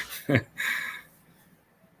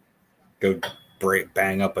 Go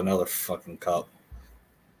bang up another fucking cup.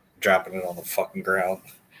 Dropping it on the fucking ground.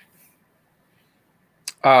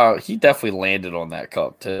 He definitely landed on that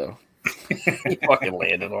cup too. He fucking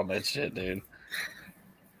landed on that shit, dude.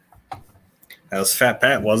 That was Fat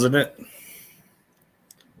Pat, wasn't it?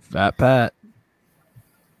 Fat Pat.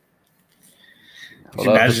 Could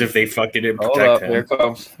you imagine if they fucking didn't protect Hold up. him? Here it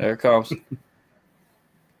comes. Here it comes.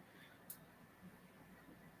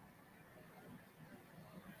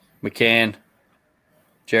 McCann.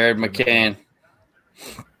 Jared McCann.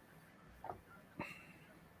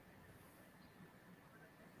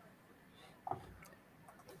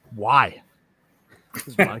 Why? This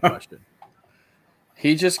is my question.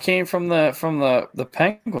 He just came from the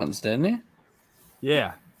Penguins, didn't he?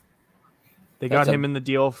 Yeah. They got him in the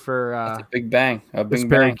deal for a big bang. A big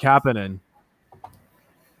Barry bang. Kapanen.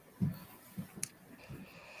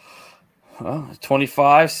 Well,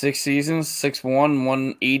 25, 6 seasons, 6'1",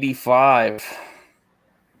 185.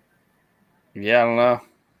 Yeah, I don't know.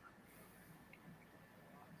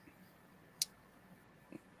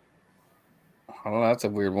 I don't know. That's a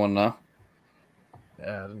weird one, though.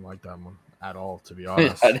 Yeah, I didn't like that one at all, to be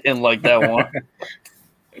honest. I didn't like that one.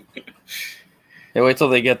 Yeah, wait till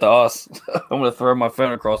they get to us. I'm going to throw my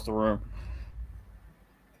phone across the room.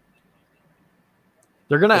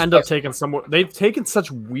 They're going to end up taking some. They've taken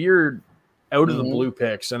such weird out of the blue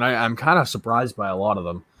picks, and I'm kind of surprised by a lot of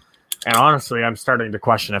them. And honestly, I'm starting to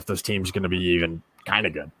question if this team's going to be even kind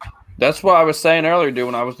of good. That's what I was saying earlier, dude.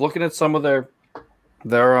 When I was looking at some of their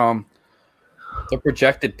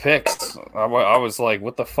projected picks, I was like,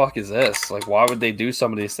 what the fuck is this? Like, why would they do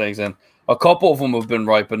some of these things? And a couple of them have been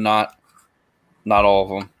right, but not all of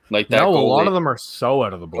them. Like that. No, goalie, a lot of them are so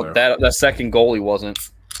out of the blue. That second goalie wasn't.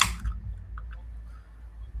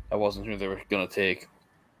 That wasn't who they were going to take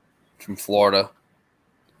from Florida.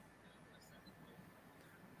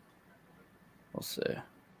 Let's see.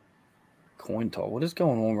 Coin toss. What is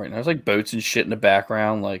going on right now? There's like boats and shit in the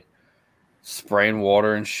background, like spraying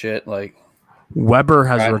water and shit. Like Weber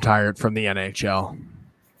has retired from the NHL.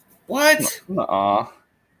 What? Nuh-uh.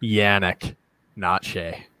 Yannick, not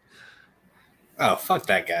Shea. Oh, fuck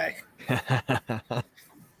that guy.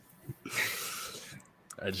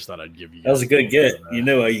 I just thought I'd give you. That was a good get. You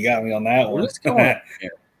knew it. You got me on that one. What is going on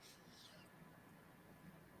here?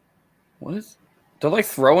 What is? They're like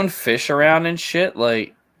throwing fish around and shit.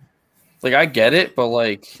 Like I get it, but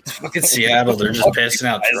like fucking Seattle, they're just passing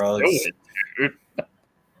out drugs.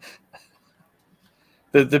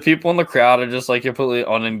 The people in the crowd are just like completely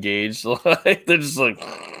unengaged. Like they're just like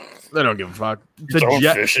they don't give a fuck. Fish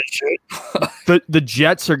and shit. The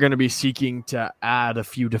Jets are going to be seeking to add a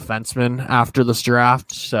few defensemen after this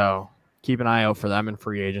draft, so keep an eye out for them in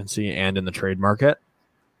free agency and in the trade market.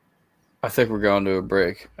 I think we're going to a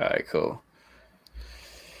break. All right, cool.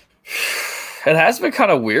 It has been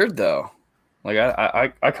kind of weird though. Like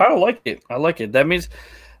I kind of like it. I like it. That means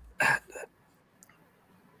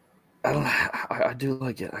I do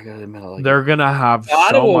like it. I gotta admit, I like They're it. gonna have The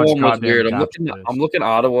Ottawa so much one was weird. I'm space. looking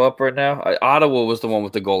Ottawa up right now. Ottawa was the one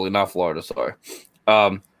with the goalie, not Florida. Sorry.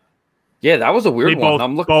 Yeah, that was a weird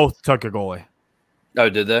one. Both took a goalie. Oh,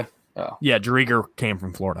 did they? Oh, yeah. Drieger came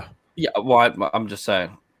from Florida. yeah. Well, I'm just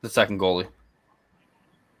saying the second goalie.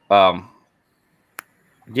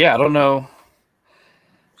 Yeah, I don't know.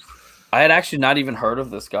 I had actually not even heard of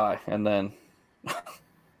this guy, and then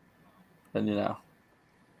you know.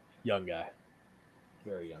 Young guy.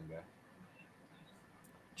 Very young guy.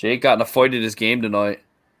 Jake got in a fight at his game tonight.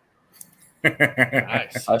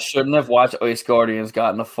 Nice. I shouldn't have watched Ice Guardians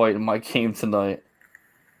got in a fight in my game tonight.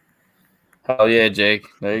 Hell yeah, Jake.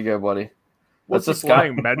 There you go, buddy. What's this this guy?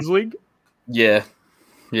 guy? Men's league? Yeah.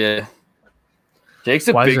 Yeah. Jake's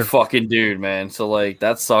a big fucking dude, man. So, like,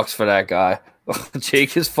 that sucks for that guy.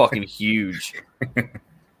 Jake is fucking huge.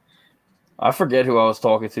 I forget who I was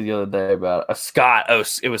talking to the other day about it. Scott. Oh,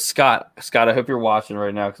 it was Scott. Scott, I hope you're watching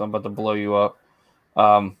right now because I'm about to blow you up.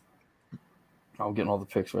 I'm getting all the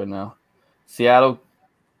picks right now. Seattle.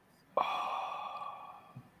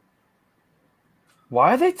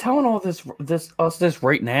 Why are they telling all this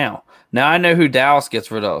right now? Now I know who Dallas gets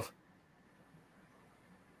rid of.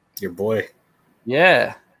 Your boy.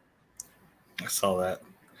 Yeah. I saw that.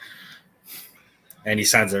 And he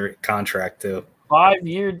signs a contract, too.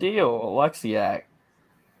 5-year deal, Alexiak.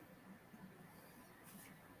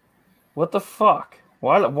 What the fuck?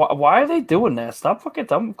 Why are they doing that? Stop fucking.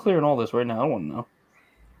 I'm clearing all this right now. I don't want to know.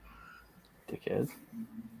 Dickhead.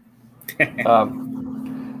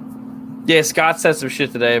 Yeah, Scott said some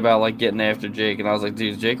shit today about like getting after Jake, and I was like,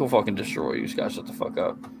 dude, Jake will fucking destroy you. Scott, shut the fuck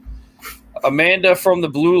up. Amanda from the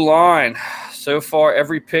Blue Line. So far,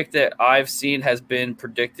 every pick that I've seen has been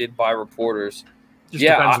predicted by reporters. Just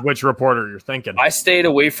depends which reporter you're thinking. I stayed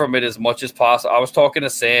away from it as much as possible. I was talking to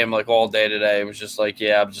Sam like all day today. It was just like,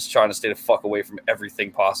 yeah, I'm just trying to stay the fuck away from everything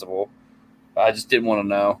possible. I just didn't want to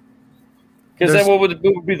know. Because then what would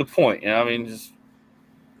be the point? You know, I mean, just,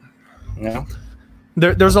 you know.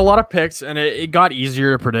 There's a lot of picks, and it got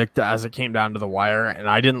easier to predict as it came down to the wire, and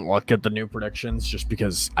I didn't look at the new predictions just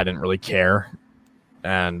because I didn't really care.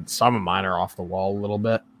 And some of mine are off the wall a little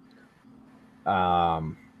bit.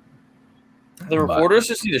 The reporters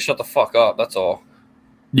just need to shut the fuck up. That's all.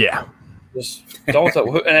 Yeah. Just don't.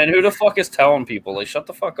 And who the fuck is telling people? Like, shut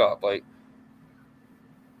the fuck up. Like,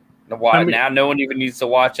 why now? No one even needs to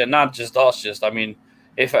watch it. Not just us. Just I mean,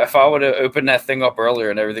 if I would have opened that thing up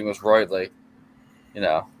earlier and everything was right, like, you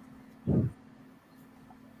know,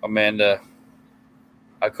 Amanda,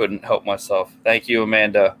 I couldn't help myself. Thank you,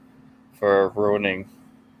 Amanda, for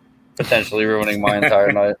potentially ruining my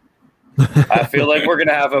entire night. I feel like we're going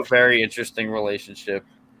to have a very interesting relationship.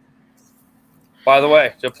 By the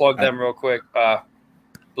way, to plug them real quick,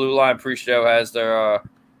 Blue Line pre-show has their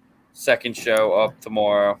second show up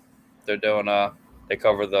tomorrow. They're doing they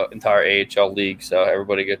cover the entire AHL league, so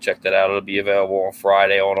everybody go check that out. It'll be available on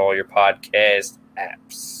Friday on all your podcast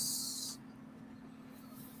apps.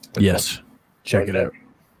 Yes. Check it out.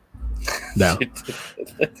 No.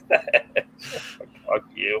 Fuck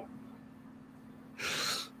you.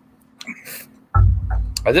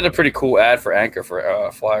 I did a pretty cool ad for Anchor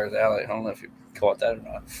for Flyers Alley. I don't know if you caught that or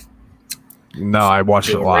not. No, I watched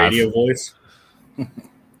it live. Radio voice?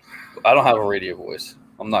 I don't have a radio voice.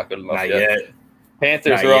 I'm not good enough Not yet.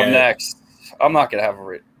 Panthers Not are up yet. next. I'm not going to have a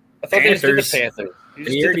radio. I thought they just did the Panthers.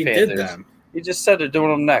 You already did them. You just said they're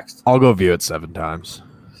doing them next. I'll go view it 7 times.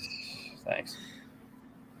 Thanks.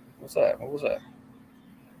 What's that? What was that?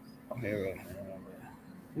 I'm here.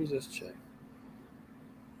 Who's this chick?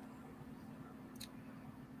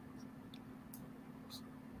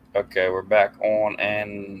 Okay, we're back on,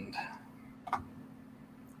 and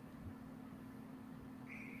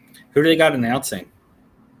Who do they got announcing?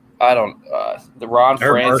 I don't. The Ron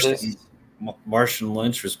Francis. Martian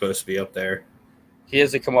Lynch was supposed to be up there. He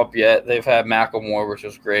hasn't come up yet. They've had Macklemore, which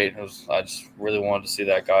was great. I just really wanted to see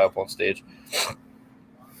that guy up on stage.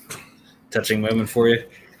 Touching moment for you?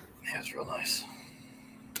 Yeah, it's real nice.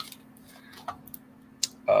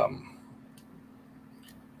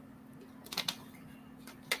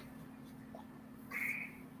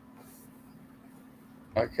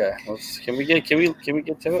 Okay, can we get to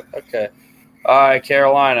it? Okay. All right,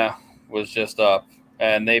 Carolina was just up,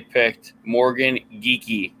 and they picked Morgan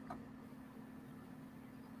Geekie.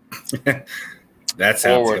 That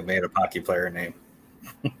sounds like a made-up hockey player name.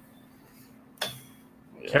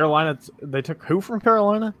 Carolina, they took who from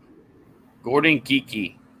Carolina? Gordon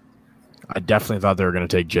Geekie. I definitely thought they were going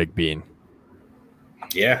to take Jake Bean.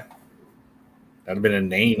 Yeah. That'd have been a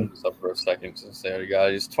name. Up for a second since they already got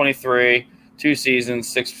it. He's 23, 2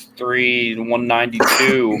 seasons, 6'3",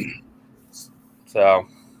 192. So,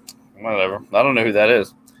 whatever. I don't know who that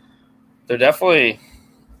is. They're definitely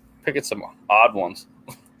picking some odd ones.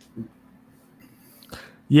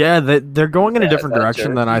 Yeah, they're going in a different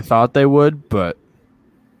direction than I thought they would, but...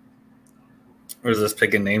 Or is this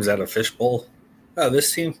picking names out of fishbowl? Oh,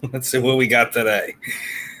 this team? Let's see what we got today.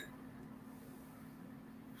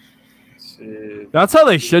 That's how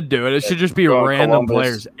they should do it. It should just be random Columbus.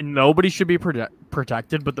 players. And nobody should be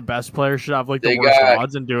protected, but the best players should have like the worst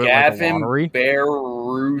odds and do it like a lottery.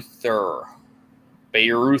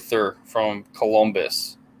 Bayreuther from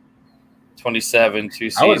Columbus. 27, 2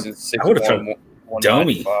 seasons, 6'1",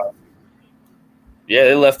 195. Yeah,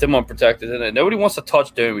 they left him unprotected, didn't they? Nobody wants to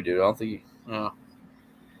touch Domi, dude. I don't think he... I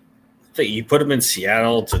think you put him in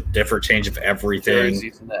Seattle. It's a different change of everything.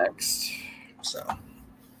 Jersey's next. So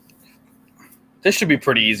this should be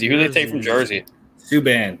pretty easy. Who do they take from Jersey?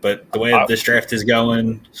 Subban, but the way this draft is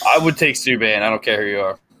going, I would take Subban. I don't care who you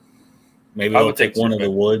are. Maybe I'll take one of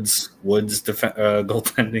the Woods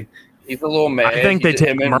goaltending. He's a little mad. I think they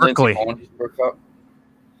take Merkley.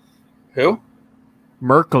 Who?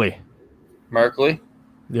 Merkley. Merkley?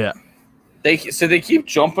 Yeah. They keep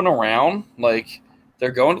jumping around. Like,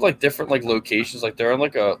 they're going to like different like locations. Like they're in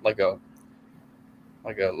like a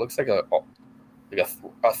looks like a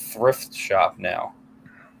thrift shop now,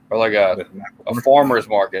 or like a farmer's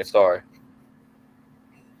market. Sorry,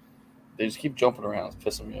 they just keep jumping around. It's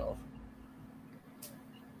pissing me off.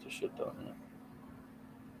 This shit done. Yeah.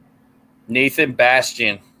 Nathan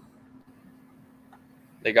Bastian.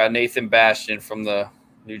 They got Nathan Bastian from the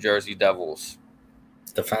New Jersey Devils.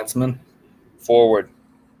 Defenseman. Forward.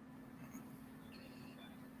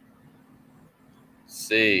 Let's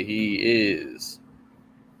see, he is.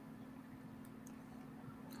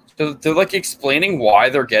 So they're like explaining why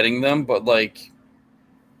they're getting them, but like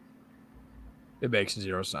it makes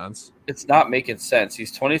zero sense. It's not making sense.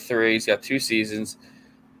 He's 23. He's got 2 seasons.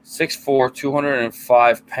 6'4",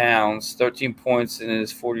 205 pounds, 13 points in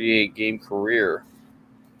his 48-game career.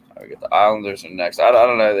 I get the Islanders are next. I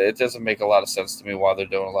don't know. It doesn't make a lot of sense to me why they're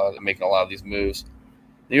making a lot of these moves.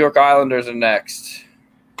 New York Islanders are next.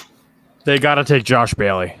 They got to take Josh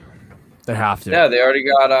Bailey. They have to. Yeah, they already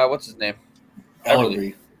got what's his name?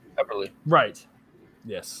 Eberle. Right.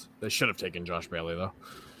 Yes, they should have taken Josh Bailey though.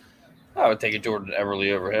 I would take Jordan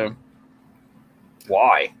Eberle over him.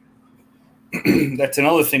 Why? That's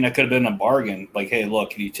another thing that could have been a bargain. Like, hey,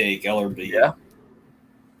 look, can you take Ellerby? Yeah.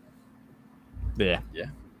 Yeah.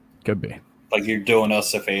 Could be. Like you're doing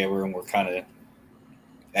us a favor, and we're kind of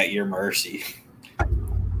at your mercy.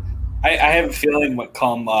 I have a feeling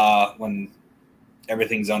when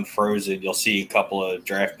everything's unfrozen, you'll see a couple of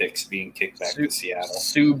draft picks being kicked back to Seattle.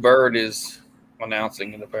 Sue Bird is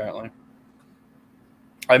announcing it, apparently.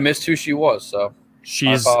 I missed who she was, so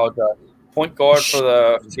I apologize. Point guard for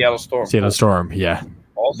the Seattle Storm. Seattle Storm, yeah.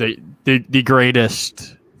 Awesome. The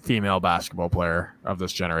greatest female basketball player of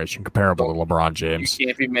this generation, comparable to LeBron James. You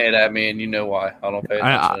can't be mad at me, and you know why. I don't pay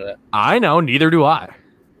attention to that. I know, neither do I.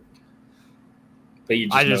 But you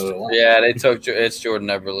just know. Yeah, it's Jordan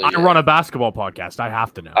Eberle. I run a basketball podcast. I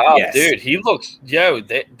have to know. Oh, yes. Dude, he looks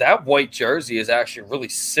that white jersey is actually really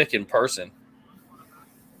sick in person.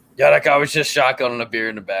 Yeah, that guy was just shotgunning a beer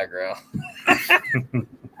in the background.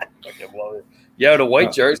 I love it. Yo, the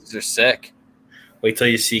white jerseys are sick. Wait till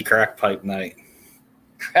you see Crack Pipe Night.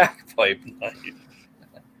 Crack Pipe Night.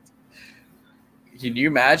 Can you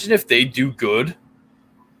imagine if they do good?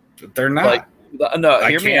 They're not. No,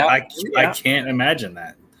 hear me out. I can't imagine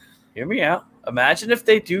that. Hear me out. Imagine if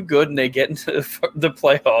they do good and they get into the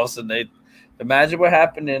playoffs and they imagine what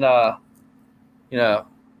happened in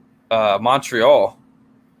Montreal.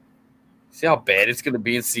 See how bad it's going to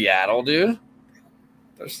be in Seattle, dude?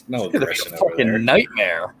 There's no it's gonna be a fucking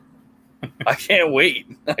nightmare. I can't wait.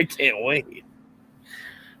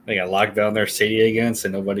 They got locked down their city again, so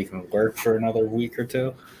nobody can work for another week or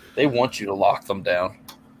two. They want you to lock them down.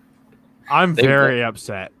 I'm very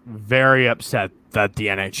upset that the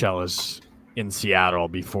NHL is in Seattle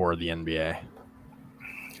before the NBA.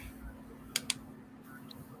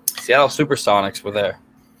 Seattle Supersonics were there.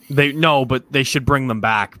 But they should bring them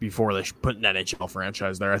back before they should put an NHL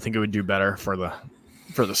franchise there. I think it would do better for the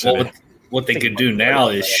city. Well, what they could do now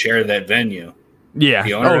is share that venue. Yeah.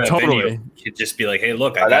 The owner of that totally. venue could just be like, "Hey,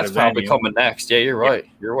 look, I got that's a probably venue." coming next. Yeah, you're right.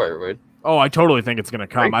 You're right, Wade. Oh, I totally think it's going to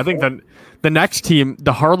come. I think that the next team,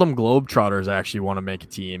 the Harlem Globetrotters, actually want to make a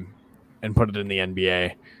team and put it in the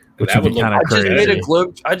NBA, which That would be would kind of crazy.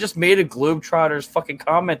 I just made a Globetrotters fucking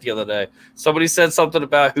comment the other day. Somebody said something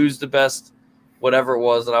about who's the best, whatever it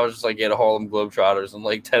was, and I was just like, "Yeah, the Harlem Globetrotters," and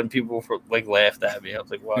like 10 people laughed at me. I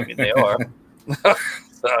was like, "Well, I mean, they are."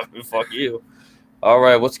 So, fuck you. All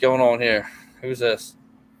right, what's going on here? Who's this?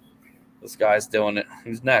 This guy's doing it.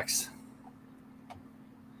 Who's next?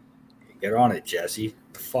 Get on it, Jesse.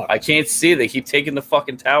 Fuck. I can't see. They keep taking the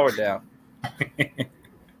fucking tower down.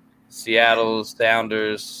 Seattle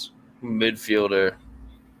Sounders midfielder.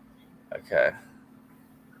 Okay.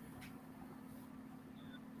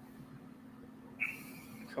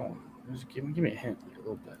 Come on. Give me a hint, like a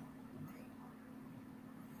little bit.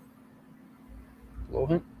 A little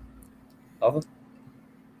hint? Nothing?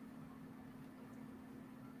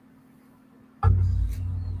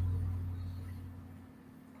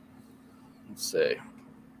 Let's see.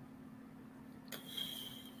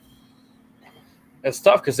 It's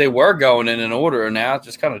tough because they were going in an order and now it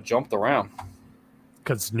just kind of jumped around.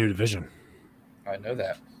 Because it's new division. I know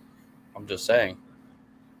that. I'm just saying.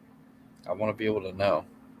 I want to be able to know.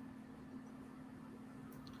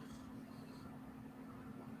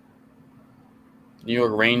 New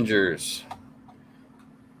York Rangers.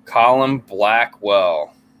 Colin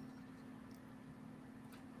Blackwell.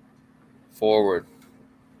 Forward.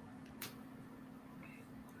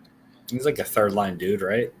 He's like a third line dude,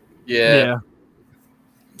 right? Yeah.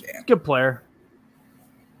 Good player.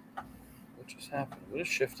 just happened? What is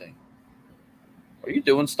shifting? Are you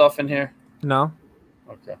doing stuff in here? No.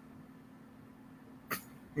 Okay.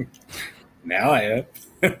 Now I am.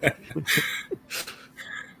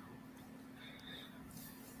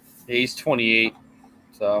 He's 28,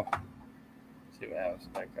 so let's see what happens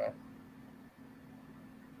with that guy.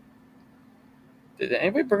 Did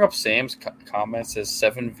anybody bring up Sam's comment? Says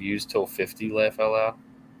 7 views till 50. Laugh out loud.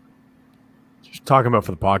 Just talking about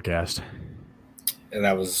for the podcast. And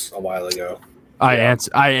that was a while ago. I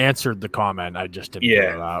answered the comment. I just didn't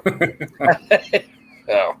put it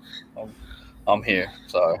out. Oh, I'm here.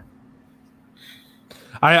 Sorry.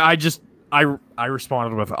 I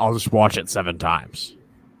responded with, I'll just watch it 7 times.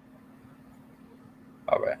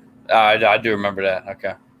 All right. I do remember that.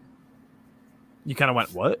 Okay. You kind of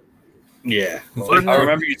went, what? Yeah. I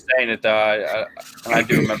remember you saying it, though. I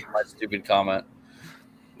do remember my stupid comment.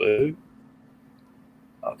 Okay,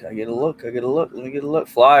 I get a look. Let me get a look.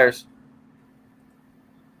 Flyers.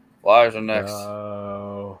 Flyers are next.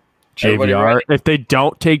 JVR. If they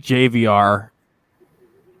don't take JVR.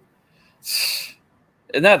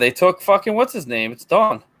 No, they took fucking, what's his name? It's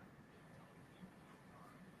done.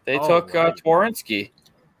 They took Twarynski.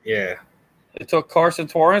 Yeah. They took Carson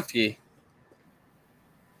Twarynski.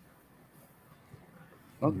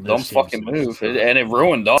 Dumb fucking move. And it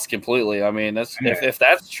ruined us completely. I mean, if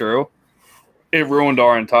that's true, it ruined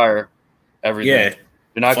our entire everything. Yeah.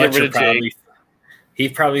 Do not get rid of Jake. He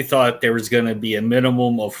probably thought there was going to be a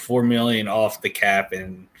minimum of $4 million off the cap,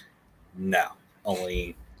 and no,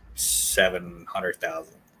 only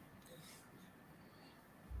 700,000.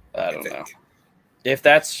 I don't know if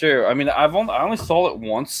that's true. I mean, I only saw it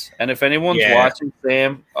once, and if anyone's watching,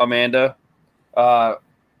 Sam, Amanda,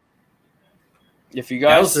 if you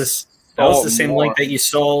guys, that was the same link that you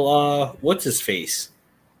saw. What's his face?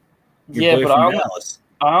 Your boy from Dallas.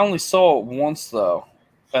 I only saw it once though,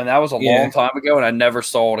 and that was a long time ago, and I never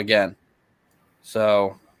saw it again.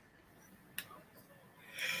 So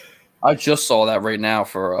I just saw that right now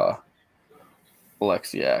for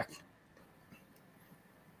Alexiak.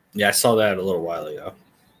 Yeah, I saw that a little while ago.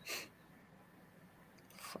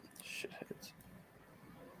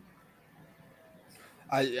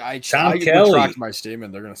 I Kelly retract my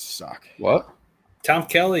statement. They're gonna suck. What? Tom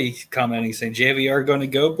Kelly commenting saying JVR going to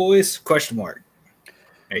go, boys? Question mark.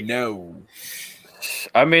 No.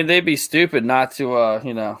 I mean, they'd be stupid not to.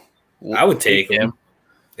 I would take him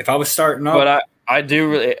if I was starting off. But I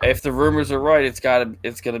do really. If the rumors are right, it's gonna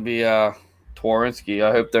be Twarynski.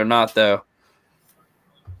 I hope they're not though.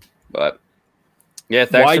 But yeah,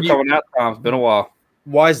 thanks for coming out, Tom. It's been a while.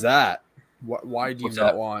 Why is that? Why do you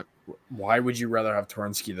not want? Why would you rather have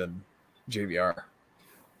Twarynski than JVR?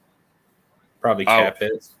 Probably cap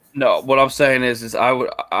hits. No, what I'm saying is I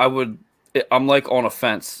would. I'm like on a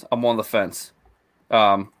fence. I'm on the fence.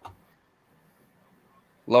 Loving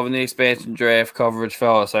the expansion draft coverage,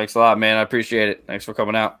 fellas. Thanks a lot, man. I appreciate it. Thanks for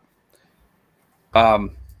coming out. I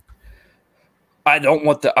don't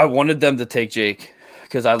want I wanted them to take Jake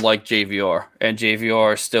because I like JVR, and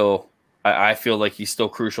JVR is still. I feel like he's still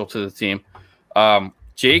crucial to the team.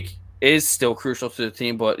 Jake is still crucial to the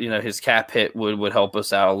team, but his cap hit would help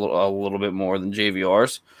us out a little bit more than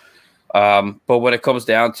JVR's. But when it comes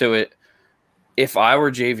down to it, if I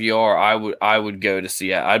were JVR, I would go to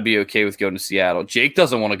Seattle. I'd be okay with going to Seattle. Jake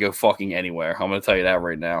doesn't want to go fucking anywhere. I'm going to tell you that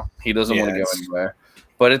right now. He doesn't want to go anywhere.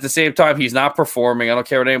 But at the same time, he's not performing. I don't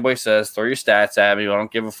care what anybody says. Throw your stats at me. I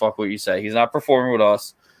don't give a fuck what you say. He's not performing with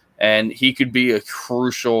us, and he could be a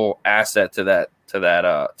crucial asset to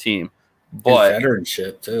that team. But his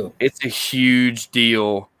veteranship too. It's a huge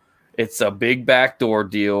deal. It's a big backdoor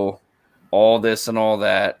deal. All this and all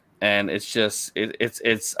that. And it's just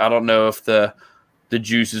it's I don't know if the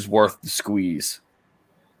juice is worth the squeeze.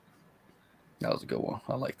 That was a good one.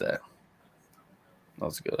 I like that. That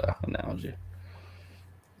was a good analogy.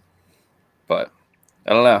 But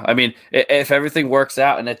I don't know. I mean, if everything works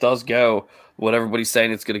out and it does go what everybody's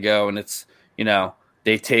saying it's going to go, and it's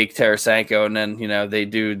they take Tarasenko and then they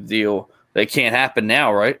do the deal. They can't happen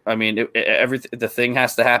now, right? I mean, the thing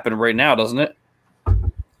has to happen right now, doesn't it?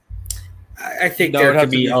 I think there could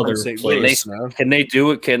be other places. Can they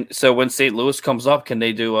do it? So when St. Louis comes up, can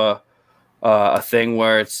they do a thing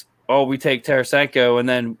where it's we take Tarasenko and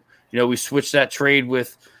then we switch that trade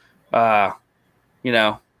with like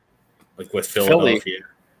with Philadelphia. Philly.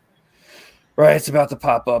 Right, it's about to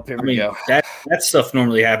pop up. Here we go. That stuff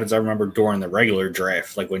normally happens. I remember during the regular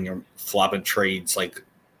draft, like when you're flopping trades. Like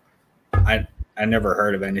I never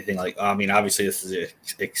heard of anything like. I mean, obviously this is a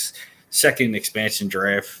second expansion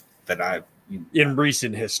draft that in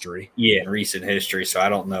recent history. Yeah, in recent history. So I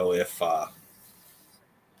don't know if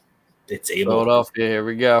it's able. Philadelphia. Here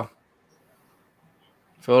we go.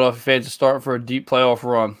 Philadelphia fans are starting for a deep playoff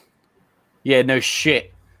run. Yeah, no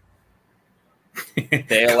shit.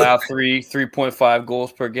 They allow 3.5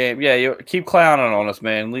 goals per game. Yeah, you keep clowning on us,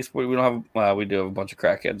 man. At least we don't have. Well, we do have a bunch of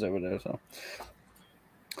crackheads over there. So,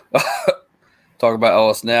 talk about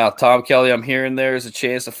Ellis now. Tom Kelly, I'm hearing there is a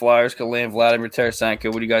chance the Flyers could land Vladimir Tarasenko.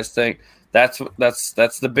 What do you guys think? That's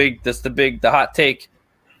the hot take.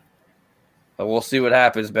 But we'll see what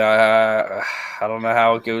happens. But I don't know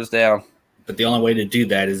how it goes down. But the only way to do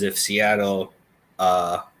that is if Seattle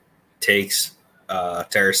takes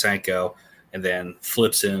Tarasenko and then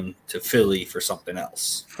flips him to Philly for something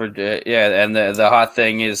else. And the hot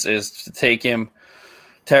thing is to take him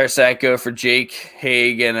Tarasenko for Jake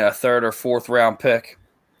Haig and a 3rd or 4th round pick.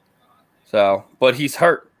 So, but he's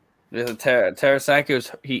hurt.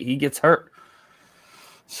 Tarasenko's he gets hurt.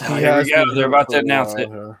 So here we go. They're about to announce it.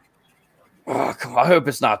 Oh, come on. I hope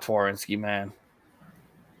it's not Twarynski, man.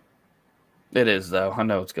 It is though. I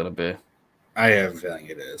know it's gonna be. I have a feeling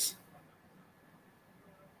it is.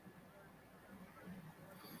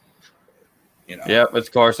 Yep, it's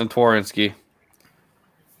Carson Twarynski.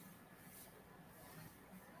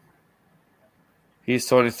 He's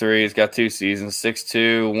 23. He's got 2 seasons,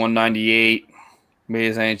 6'2", 198. Made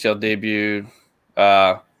his NHL debut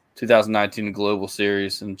 2019 Global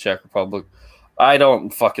Series in Czech Republic. I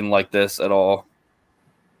don't fucking like this at all.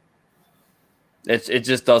 It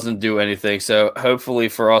just doesn't do anything. So hopefully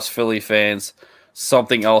for us Philly fans,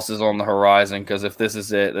 something else is on the horizon, because if this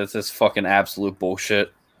is it, it's just fucking absolute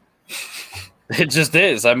bullshit. It just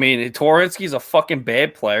is. I mean, Twarynski's a fucking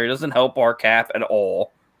bad player. He doesn't help our cap at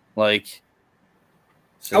all. Like,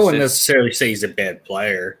 I wouldn't necessarily say he's a bad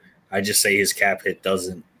player. I just say his cap hit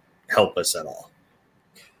doesn't help us at all.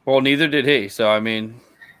 Well, neither did he. So, I mean,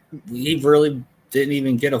 he really didn't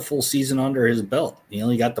even get a full season under his belt. He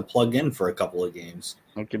only got to plug in for a couple of games.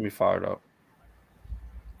 Don't get me fired up.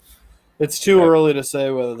 It's too early to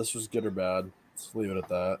say whether this was good or bad. Let's leave it at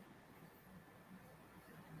that.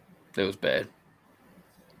 It was bad.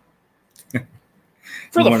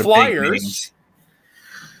 For the Flyers.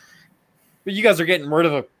 But you guys are getting rid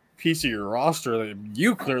of a piece of your roster that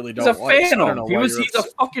you clearly don't like. He's a phantom. He's a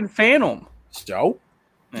fucking phantom. So?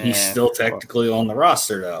 He's still technically on the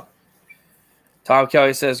roster, though. Tom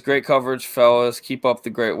Kelly says, great coverage, fellas. Keep up the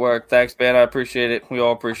great work. Thanks, man. I appreciate it. We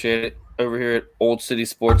all appreciate it over here at Old City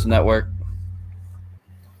Sports Network.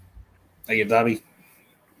 Thank you, Dobby.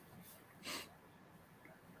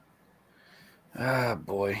 Ah,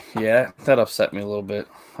 boy. Yeah, that upset me a little bit.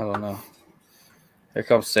 I don't know. Here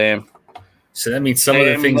comes Sam. So that means some of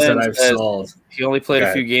the things that I've solved. He only played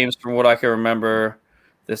a few games from what I can remember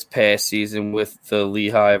this past season with the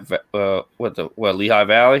Lehigh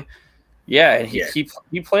Valley. Yeah, and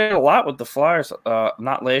he played a lot with the Flyers.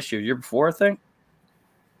 Not last year before, I think.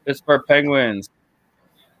 Pittsburgh Penguins.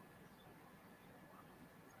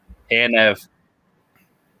 Tanev.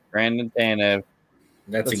 Brandon Tanev.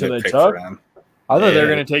 That's a good pick for them. I thought they were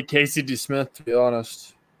going to take Casey DeSmith, to be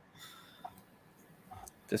honest.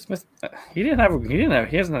 DeSmith, he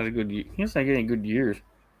hasn't had any good years.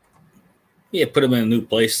 Yeah, put him in a new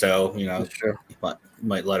place, though. You know, that's true. He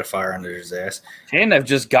might light a fire under his ass. Tanev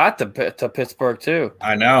just got to Pittsburgh too.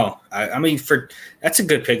 I know. I mean, that's a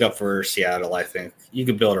good pickup for Seattle. I think you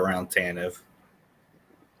could build around Tanev.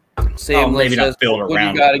 Sam maybe not build around. What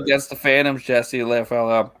you got against the Phantoms, Jesse? Laugh out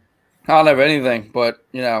loud. I don't have anything, but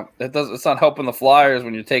you know it's not helping the Flyers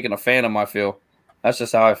when you're taking a Phantom. I feel that's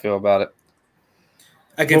just how I feel about it.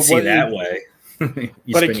 I can see that way.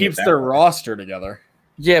 But it keeps their roster together.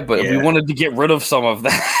 Yeah, but we wanted to get rid of some of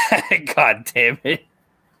that. God damn it!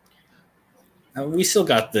 We still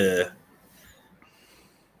got the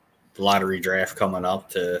lottery draft coming up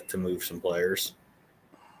to move some players.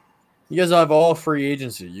 You guys have all free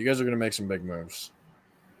agency. You guys are going to make some big moves.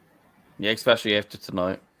 Yeah, especially after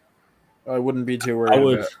tonight. I wouldn't be too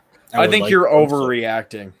worried. I think you're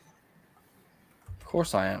overreacting. Of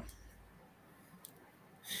course I am.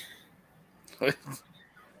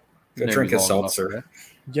 Go drink a seltzer.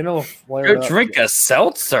 Go drink a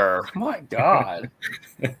seltzer. My God.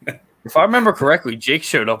 If I remember correctly, Jake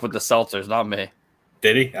showed up with the seltzers, not me.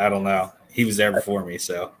 Did he? I don't know. He was there before me,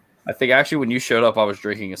 so. I think actually when you showed up, I was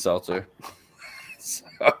drinking a seltzer. So.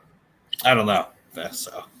 I don't know.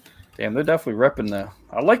 So. Damn, they're definitely repping though.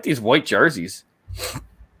 I like these white jerseys.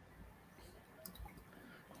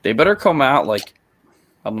 They better come out like,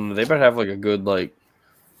 I don't know. They better have like a good like.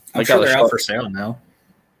 I'm sure they're out for sale now.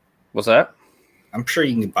 What's that? I'm sure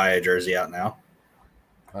you can buy a jersey out now.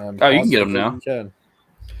 You can get them now.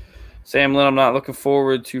 Sam Lynn, I'm not looking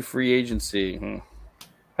forward to free agency.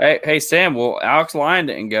 Hey, Sam. Well, Alex Lyon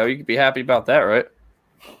didn't go. You could be happy about that, right?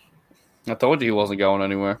 I told you he wasn't going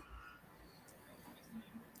anywhere.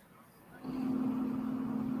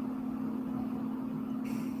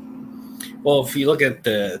 Well, if you look at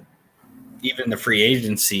even the free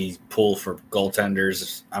agency pool for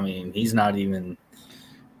goaltenders, I mean, he's not even.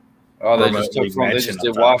 Oh, they just did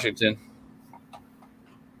Washington.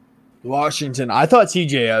 Washington. I thought TJ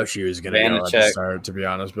Oshie was going to go at the Vanacek. start, to be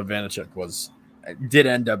honest, but Vanacek did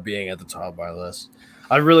end up being at the top of my list.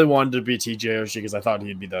 I really wanted to be TJ Oshie because I thought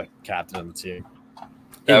he'd be the captain of the team.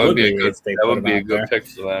 That would be a good pick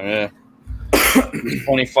for them, yeah.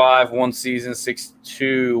 25, 1 season,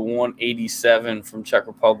 6'2", 187 from Czech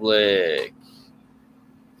Republic.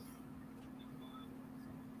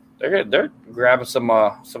 They're grabbing some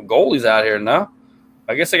goalies out here now.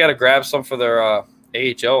 I guess they got to grab some for their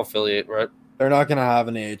AHL affiliate, right? They're not going to have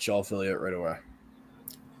an AHL affiliate right away.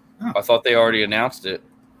 I thought they already announced it.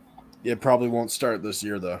 It probably won't start this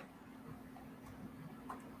year, though.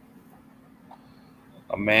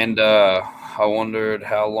 Amanda, I wondered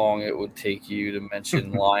how long it would take you to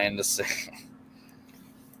mention Lyon to say.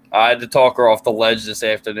 I had to talk her off the ledge this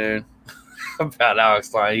afternoon about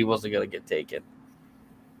Alex Lyon. He wasn't going to get taken.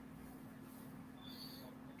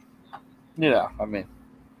 Yeah, I mean.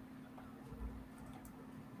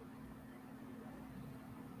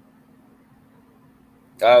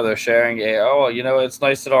 Oh, they're sharing. It's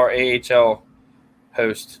nice that our AHL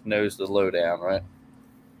host knows the lowdown, right?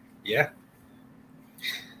 Yeah.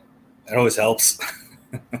 That always helps.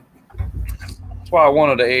 That's why I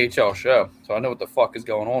wanted an AHL show, so I know what the fuck is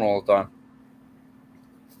going on all the time.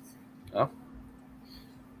 Oh.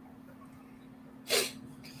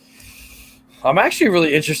 I'm actually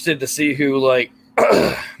really interested to see who, like,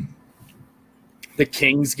 the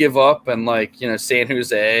Kings give up and, like, San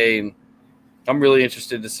Jose. And I'm really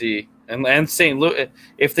interested to see. And St. Louis,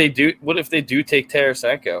 if they do take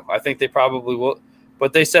Tarasenko? I think they probably will.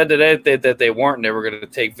 But they said today that they weren't, and they were going to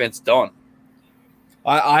take Vince Dunn.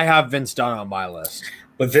 I have Vince Dunn on my list.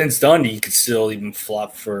 But Vince Dunn, you could still even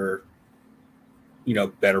flop for,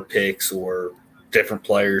 better picks or different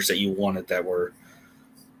players that you wanted that were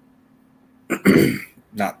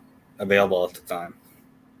not available at the time.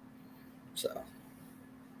 So,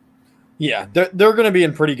 yeah, they're going to be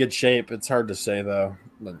in pretty good shape. It's hard to say, though.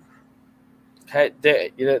 Hey,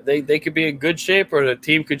 they could be in good shape, or the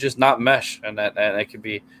team could just not mesh, and it could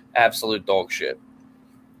be absolute dog shit.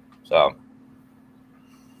 So,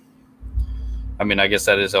 I mean, I guess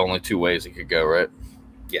that is only two ways it could go, right?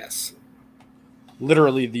 Yes.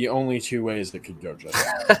 Literally the only two ways that could go, just.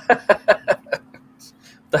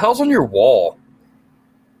 The hell's on your wall?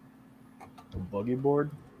 A boogie board?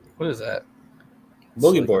 What is that?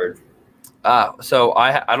 Boogie board. So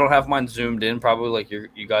I don't have mine zoomed in, probably like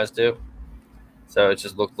you guys do. So it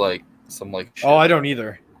just looked like some like shit. Oh, I don't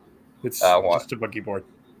either. It's what? just a boogie board.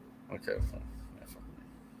 Okay.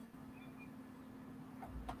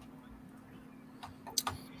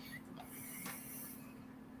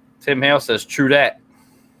 Tim Hale says, "True that."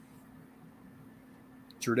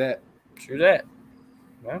 True that. True that.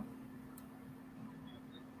 Well,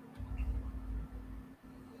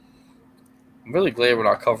 I'm really glad we're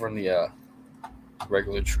not covering the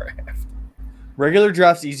regular draft. Regular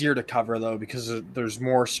draft's easier to cover, though, because there's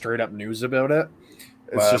more straight-up news about it.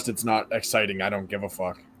 It's not exciting. I don't give a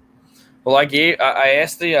fuck. Well, I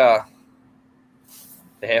asked the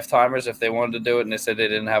half-timers if they wanted to do it, and they said they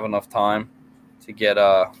didn't have enough time to get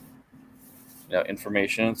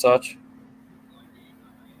information and such.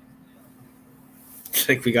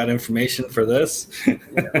 Think we got information for this? Yeah,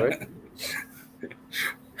 right?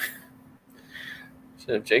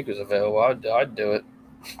 So if Jake was available, I'd do it.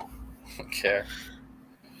 I don't care.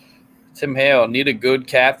 Tim Hale, need a good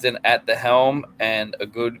captain at the helm and a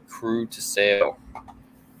good crew to sail.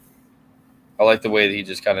 I like the way that he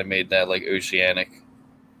just kind of made that like oceanic.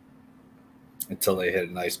 Until they hit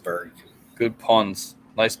an iceberg. Good puns.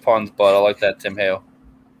 Nice puns, but I like that, Tim Hale.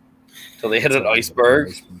 Until they hit an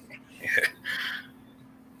iceberg.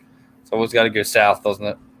 It's always got to go south, doesn't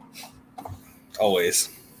it? Always.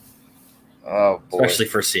 Oh, boy. Especially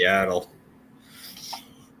for Seattle.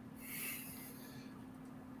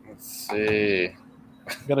 Let's see.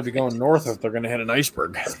 Got to be going north if they're going to hit an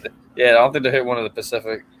iceberg. Yeah, I don't think they hit one of the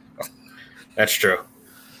Pacific. That's true.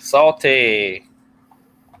 Salty.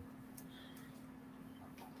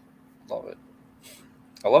 Love it.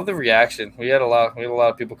 I love the reaction. We had a lot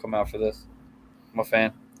of people come out for this. I'm a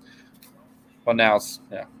fan. Well, now it's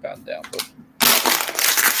gotten down. But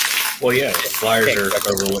well, yeah, the Flyers are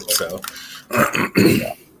over with, so.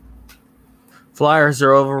 Yeah. Flyers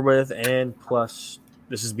are over with, and plus,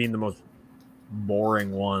 this has been the most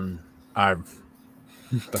boring one I've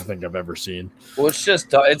I think I've ever seen. Well,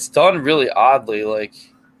 it's done really oddly, like,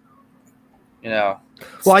 you know.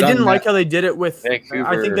 Well, I didn't like how they did it with. Vancouver.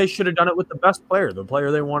 I think they should have done it with the best player, the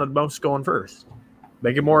player they wanted most going first.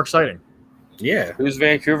 Make it more exciting. Yeah. Who's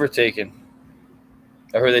Vancouver taking?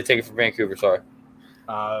 I heard they take it from Vancouver. Sorry.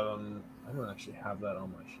 I don't actually have that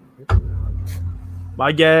on my sheet.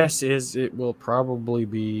 My guess is it will probably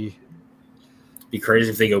be. Be crazy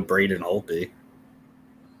if they go Braden Holtby.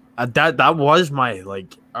 That was my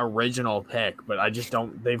original pick, but I just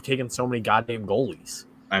don't. They've taken so many goddamn goalies.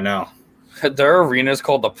 I know. Their arena is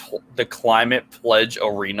called the Climate Pledge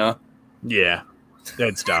Arena. Yeah,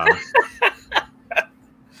 it's dumb.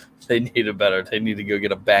 They need a better. They need to go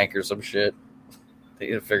get a bank or some shit. They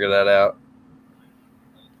need to figure that out.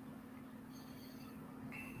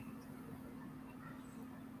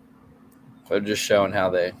 They're just showing how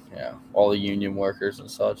they, all the union workers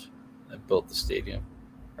and such, they built the stadium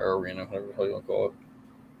or arena, whatever the hell you want to call it.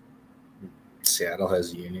 Seattle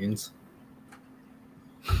has unions.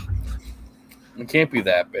 It can't be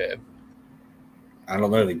that bad. I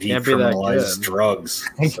don't know. They Can't be that decriminalize good. drugs.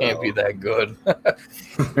 It can't be that good.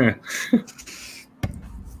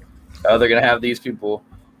 They're going to have these people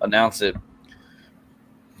announce it.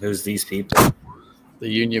 Who's these people? The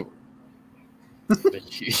union. The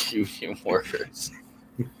union workers.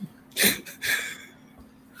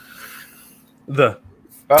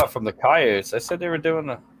 From the Coyotes. I said they were doing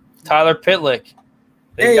a Tyler Pitlick.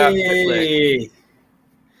 They got Pitlick.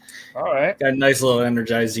 All right. Got a nice little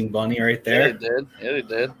energizing bunny right there. Yeah, they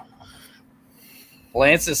did.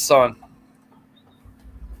 Lance's son.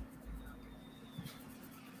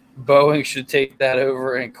 Boeing should take that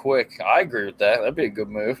over and quick. I agree with that. That'd be a good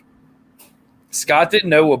move. Scott didn't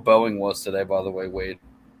know what Boeing was today, by the way, Wade.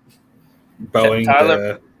 Boeing,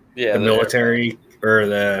 Tyler, the military or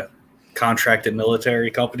the contracted military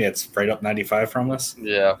company that's right up 95 from us.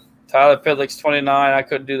 Yeah. Tyler Pitlick's 29. I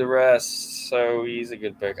couldn't do the rest, so he's a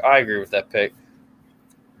good pick. I agree with that pick.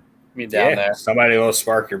 Me down there. Somebody will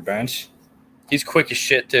spark your bench. He's quick as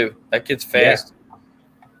shit, too. That kid's fast. Yeah.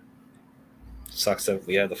 Sucks that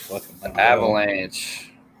we had the fucking Avalanche.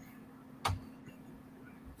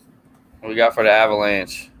 What we got for the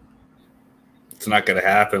Avalanche? It's not going to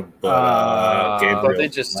happen, but Gabriel. But they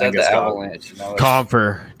just said the Avalanche.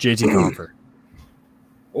 Compher. JT Compher.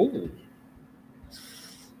 Oh.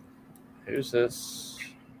 Who's this?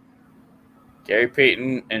 Gary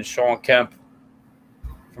Payton and Sean Kemp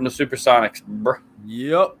from the Supersonics. Bruh.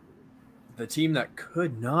 Yep. The team that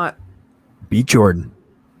could not beat Jordan.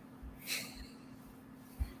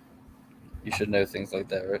 You should know things like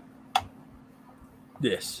that, right?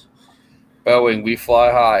 Yes. Boeing, we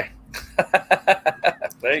fly high.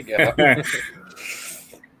 There you go.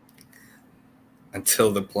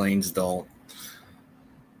 Until the planes don't.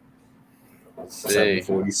 Let's see.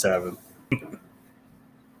 747.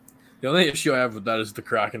 The only issue I have with that is the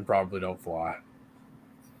Kraken probably don't fly.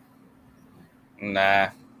 Nah.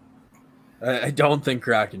 I don't think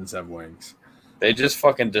Krakens have wings. They just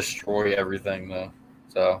fucking destroy everything, though.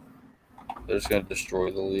 So they're just going to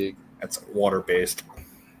destroy the league. That's water-based.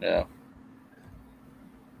 Yeah.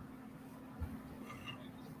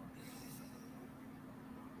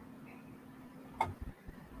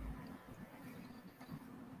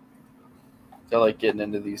 They're like getting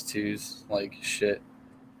into these twos like shit.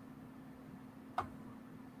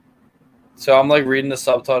 So I'm like reading the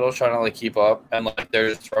subtitles, trying to like keep up, and like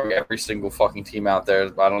they're just throwing every single fucking team out there.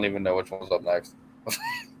 I don't even know which one's up next.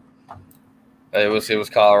 It was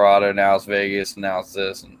Colorado, now it's Vegas, and now it's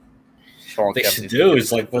this. And what they should do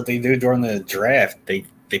is like what they do during the draft. They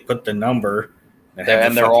put the number and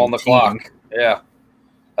they're all on the clock. Yeah,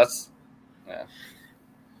 that's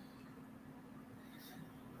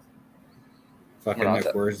Fucking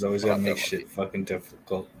McWord's always gotta make shit fucking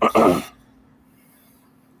difficult. I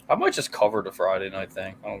might just cover the Friday night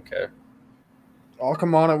thing. I don't care. I'll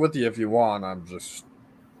come on it with you if you want. I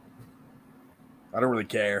don't really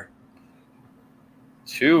care.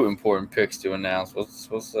 2 important picks to announce. What's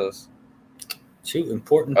this? 2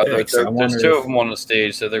 important picks. There's 2 of them on the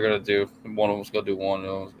stage, so they're gonna do. One of them's gonna do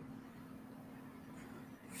one.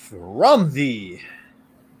 From the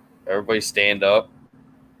Everybody stand up.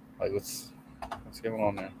 Like what's going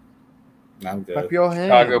on there? I'm good. Clap your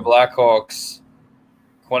hand. Chicago Blackhawks.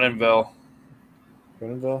 Quenneville.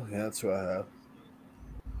 Quenneville? Yeah, that's what I have.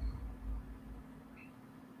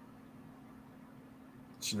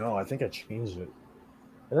 No, I think I changed it.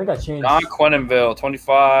 John Quenneville,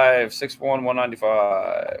 25, 6'1",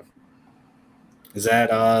 195. Is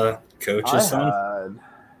that coach's son? I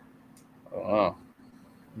don't know.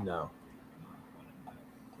 No.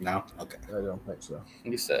 No? Okay. I don't think so.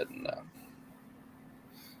 He said no.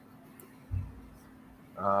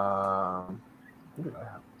 Who did I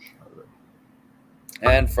have?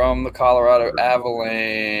 And from the Colorado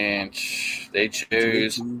Avalanche, they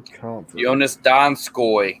choose Jonas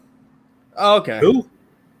Donskoy. Oh, okay. Who?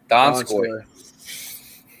 Donskoy.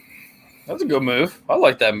 That's a good move. I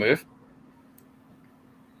like that move.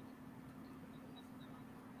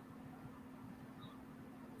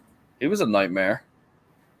 He was a nightmare.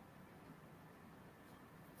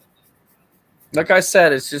 Like I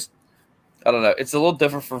said, it's just, I don't know. It's a little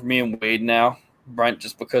different for me and Wade now, Brent,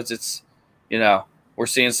 just because it's, we're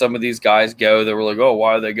seeing some of these guys go that we're like, oh,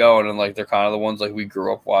 why are they going? And like, they're kind of the ones like we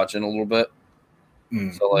grew up watching a little bit.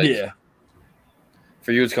 So like, yeah.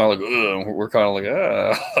 For you, it's kind of like, ugh. We're kind of like,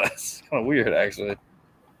 that's kind of weird, actually.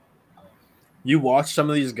 You watch some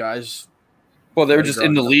of these guys. Well, they were just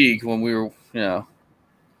in the league when we were,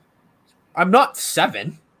 I'm not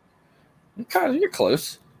 7. You're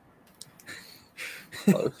close.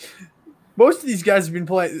 Most of these guys have been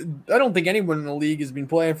playing. I don't think anyone in the league has been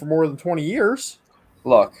playing for more than 20 years.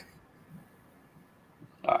 Look.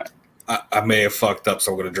 All right. I may have fucked up,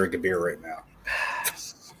 so I'm going to drink a beer right now.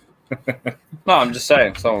 No, I'm just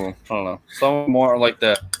saying. Some of them, I don't know. Some of them more like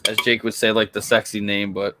as Jake would say, like the sexy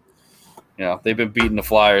name, but they've been beating the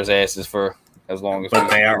Flyers' asses for as long as. But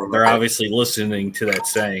they're obviously listening to that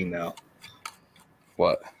saying now.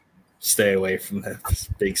 What? Stay away from that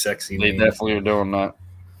big sexy name. They definitely are doing that.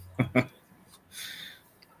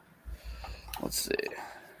 Let's see.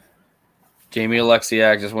 Jamie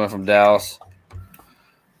Alexiak just went from Dallas.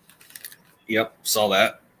 Yep, saw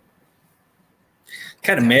that.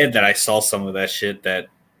 Kind of mad that I saw some of that shit that,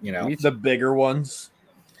 The bigger ones.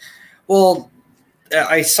 Well,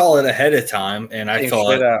 I saw it ahead of time, and I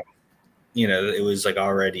thought, it was like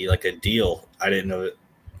already like a deal. I didn't know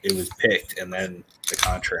it was picked, and then the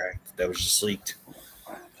contract that was just leaked.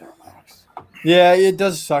 Yeah, it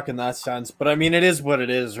does suck in that sense, but I mean, it is what it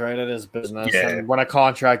is, right? It is business. Yeah. And when a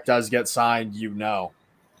contract does get signed, So.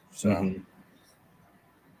 Mm-hmm.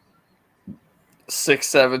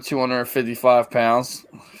 6'7", 255 pounds.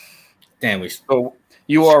 Damn, Oh,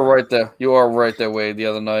 you are right there. You are right there, Wade. The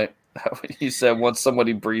other night, you said once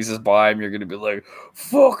somebody breezes by him, you're gonna be like,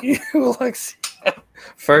 "Fuck you!" Lexi.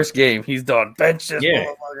 First game, he's done. Bench this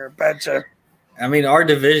motherfucker. Bench him. I mean, our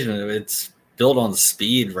division, it's built on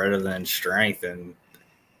speed rather than strength, and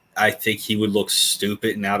I think he would look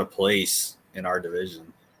stupid and out of place in our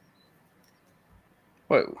division.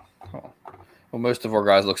 Wait. Oh. Well, most of our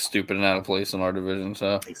guys look stupid and out of place in our division,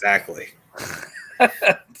 so exactly.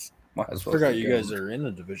 Might as well. Forgot you guys are in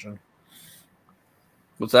the division.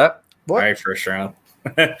 What's that? What? All right, first round.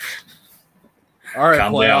 All right,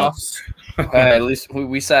 calm playoffs. Hey, at least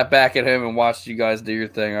we sat back at home and watched you guys do your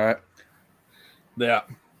thing. All right. Yeah.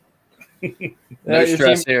 No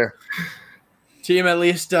stress here. Team at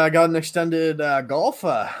least got an extended golf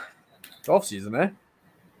season, eh?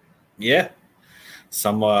 Yeah.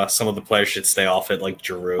 Some of the players should stay off it, like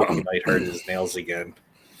Giroux. He might hurt his nails again.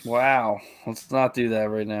 Wow. Let's not do that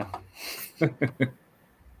right now.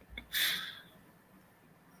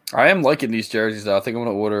 I am liking these jerseys, though. I think I'm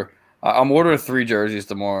going to order. I'm ordering 3 jerseys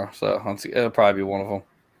tomorrow, so it'll probably be one of them.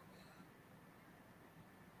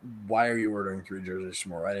 Why are you ordering 3 jerseys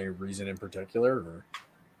tomorrow? Any reason in particular?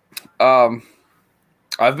 Or?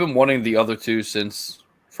 I've been wanting the other 2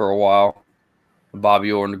 for a while. Bobby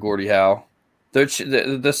Orr and Gordie Howe. They're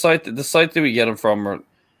the site that we get them from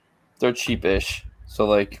they're cheapish. So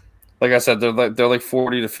like I said, they're like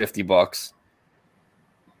 $40 to $50.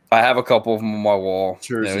 I have a couple of them on my wall.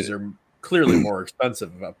 Jerseys are clearly more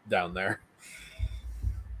expensive up down there.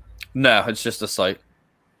 No, it's just a site.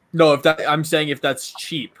 No, I'm saying if that's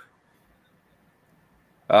cheap.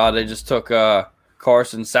 They just took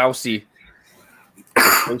Carson Soucy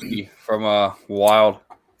from Wild.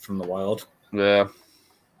 From the Wild. Yeah.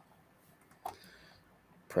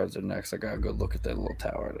 President next. I got a good look at that little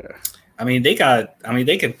tower there. I mean, they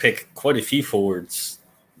can pick quite a few forwards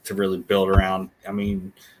to really build around. I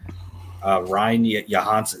mean, Ryan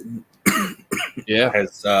Johansson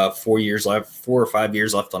has 4 years left, 4 or 5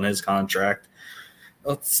 years left on his contract.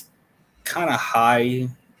 It's kind of high.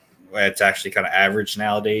 It's actually kind of average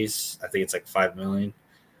nowadays. I think it's like $5 million.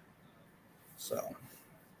 So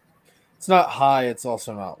it's not high. It's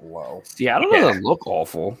also not low. Seattle doesn't look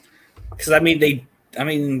awful. Because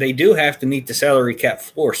they do have to meet the salary cap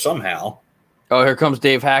floor somehow. Oh, here comes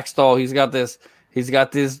Dave Hackstall. He's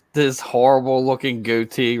got this horrible looking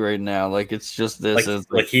goatee right now. Like it's just this.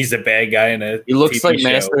 Like he's a bad guy in a. He looks TV like show.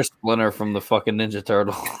 Master Splinter from the fucking Ninja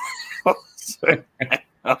Turtle.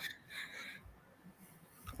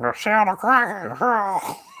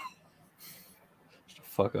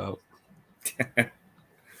 Fuck up.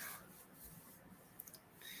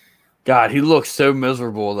 God, he looks so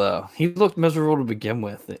miserable, though. He looked miserable to begin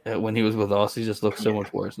with when he was with us. He just looks so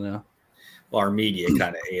much worse now. Well, our media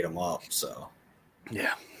kind of ate him up, so.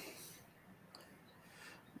 Yeah.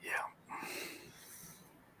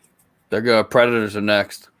 They're good. Predators are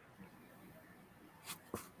next.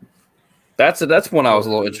 That's one I was a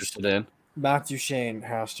little interested in. Matthew Shane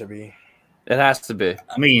has to be. It has to be.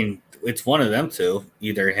 I mean, it's one of them two,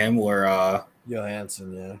 either him or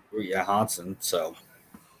Johansson, Hansen. So,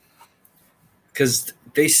 because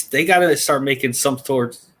they got to start making some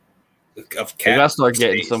sort of cap. They got to start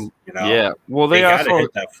getting some. Yeah. Well, they got to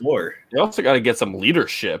hit that floor. They also got to get some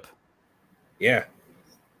leadership. Yeah.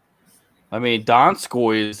 I mean,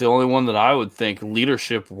 Donskoy is the only one that I would think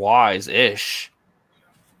leadership-wise-ish.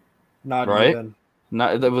 Not right? even.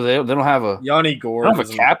 Not they don't have a Yanni Gord.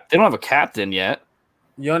 They don't have a captain yet.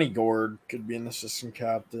 Yanni Gord could be an assistant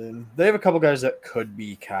captain. They have a couple guys that could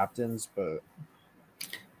be captains, but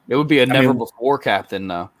it would be a never before captain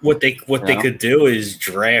though. What they could do is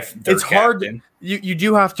draft their captain. Hard. You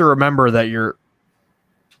do have to remember that you're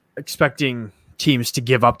expecting teams to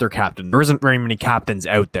give up their captain. There isn't very many captains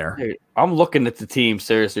out there. Hey, I'm looking at the team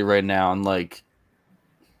seriously right now, and like,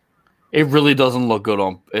 it really doesn't look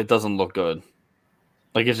good. It doesn't look good.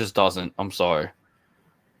 Like, it just doesn't. I'm sorry.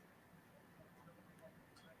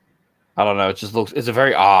 I don't know. It just looks. It's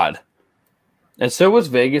very odd. And so was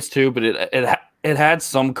Vegas too, but it had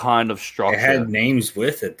some kind of structure. It had names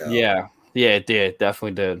with it though. Yeah, it did. It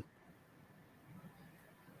definitely did.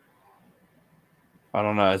 I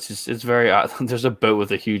don't know. It's very odd. There's a boat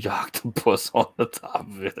with a huge octopus on the top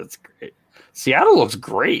of it. That's great. Seattle looks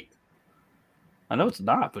great. I know it's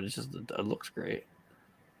not, but it looks great.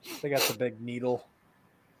 They got the big needle.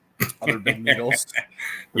 Other big needles.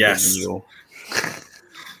 Yes. Big needle.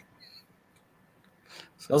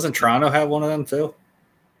 Doesn't Toronto have one of them too?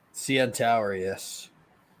 CN Tower, yes.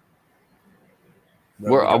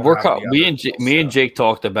 Me and Jake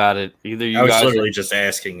talked about it. Either you I was guys literally just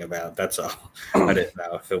asking about. That's all. I didn't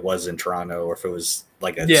know if it was in Toronto or if it was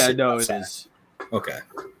like a. Yeah, no, it is. Okay.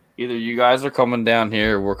 Either you guys are coming down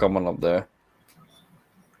here or we're coming up there.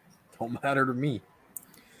 Don't matter to me.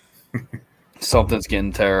 Something's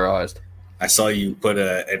getting terrorized. I saw you put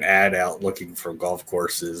an ad out looking for golf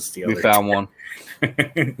courses. We found one.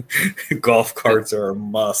 Golf carts are a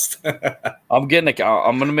must. I'm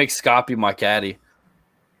gonna make Scoppy my caddy.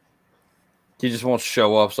 He just won't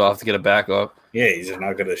show up, so I have to get it back up. Yeah, he's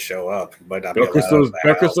not going to show up. He might not be Becca says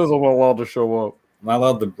I'm allowed to show up. I'm not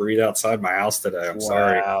allowed to breathe outside my house today. I'm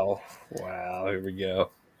sorry. Wow, here we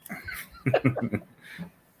go.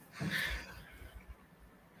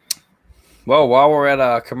 Well, while we're at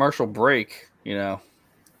a commercial break, might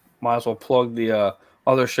as well plug the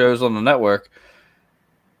other shows on the network.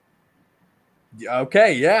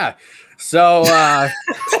 Okay, yeah. So,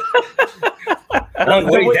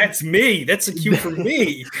 wait, that's me. That's a cue for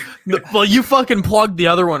me. Well, you fucking plugged the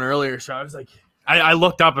other one earlier, so I was like, I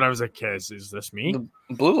looked up and I was like, "Is this me?" The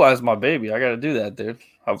Blue Line's my baby. I got to do that, dude.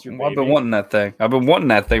 I've been wanting that thing. I've been wanting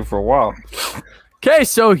that thing for a while. Okay,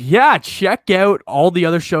 so yeah, check out all the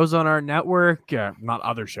other shows on our network. Not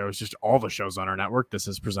other shows, just all the shows on our network. This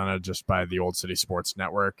is presented just by the Old City Sports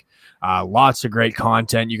Network. Lots of great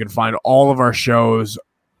content. You can find all of our shows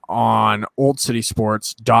on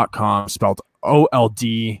oldcitysports.com, spelled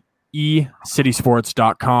OLDE,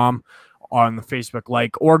 citysports.com, on the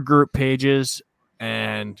Facebook or group pages,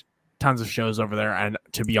 and tons of shows over there. And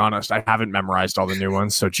to be honest, I haven't memorized all the new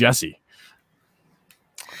ones. So, Jesse.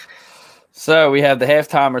 So we have the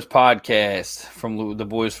Halftimers podcast from the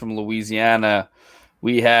boys from Louisiana.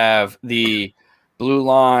 We have the Blue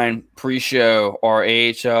Line pre-show, our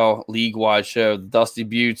AHL league-wide show, the Dusty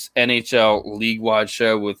Buttes NHL league-wide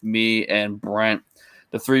show with me and Brent,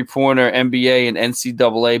 the three-pointer NBA and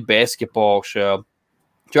NCAA basketball show.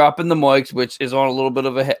 Dropping the mics, which is on a little bit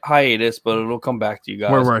of a hiatus, but it'll come back to you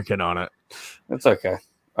guys. We're working on it. It's okay.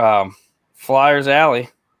 Flyers Alley,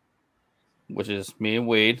 which is me and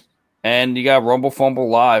Wade. And you got Rumble Fumble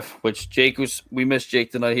Live, which we missed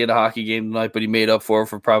Jake tonight. He had a hockey game tonight, but he made up for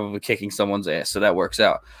probably kicking someone's ass. So that works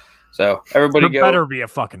out. So everybody there better be a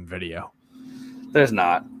fucking video. There's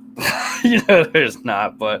not. There's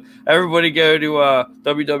not. But everybody go to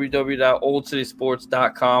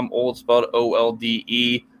www.oldcitysports.com, old spelled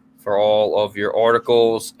OLDE, for all of your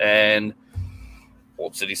articles and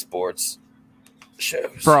Old City Sports shows.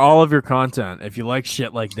 For all of your content. If you like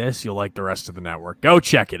shit like this, you'll like the rest of the network. Go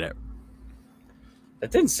check it out. That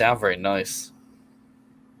didn't sound very nice.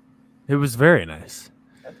 It was very nice.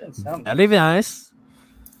 That didn't sound very nice.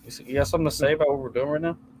 You got something to say about what we're doing right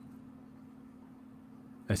now?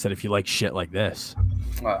 I said if you like shit like this.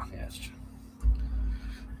 Oh, yeah, that's true.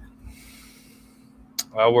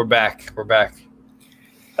 Well, we're back. We're back.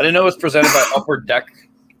 I didn't know it was presented by Upward Deck.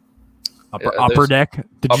 Upper Deck?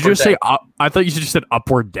 Did you just say I thought you just said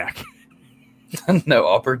Upward Deck. No,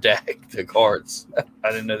 Upper Deck, the cards.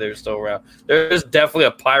 I didn't know they were still around. There's definitely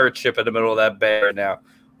a pirate ship in the middle of that bay right now.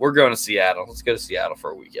 We're going to Seattle. Let's go to Seattle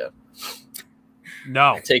for a weekend.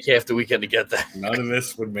 No. Take half the weekend to get there. None of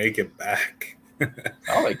this would make it back.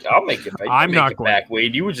 I'll make it back. I'm not going back,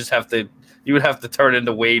 Wade. You would just have to. You would have to turn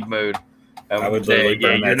into Wade mode. I would literally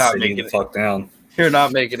burn you're that not city making the fuck down. You're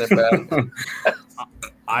not making it back.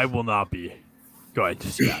 I will not be going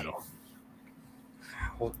to Seattle.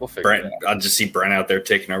 We'll figure it Brent, out. I'll just see Brent out there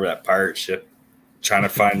taking over that pirate ship, trying to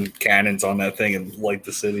find cannons on that thing and light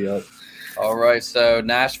the city up. All right, so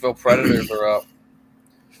Nashville Predators are up.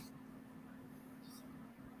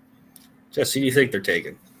 Jesse, who do you think they're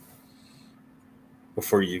taking?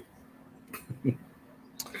 Before you.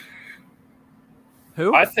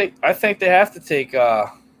 Who? I think they have to take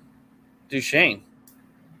Duchesne.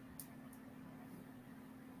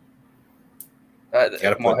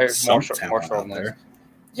 Gotta put some talent out there.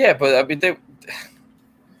 Yeah, but I mean,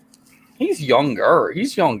 he's younger.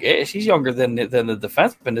 He's youngish. He's younger than the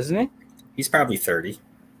defenseman, isn't he? He's probably 30.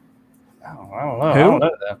 I don't know. Who? I don't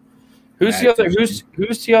know that. Who's the other? Who's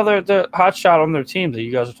the hot shot on their team that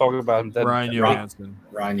you guys are talking about? Ryan Johansson.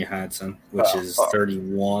 Ryan Johansson, which is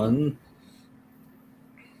 31.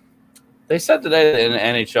 They said today that in the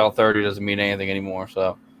NHL 30 doesn't mean anything anymore.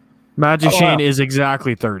 So Matt Duchene is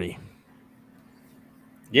exactly 30.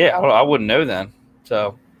 yeah, I wouldn't know then.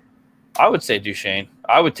 So I would say Duchesne.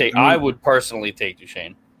 I would personally take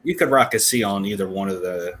Duchesne. You could rock a C on either one of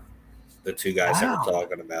the two guys that we're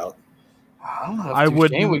talking about. I don't know.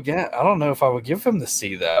 If Duchesne would get. I don't know if I would give him the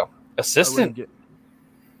C though. Assistant.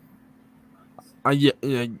 Yeah,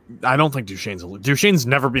 I don't think Duchene's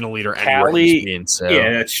never been a leader anywhere he's been. So.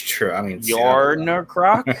 Yeah, that's true. I mean,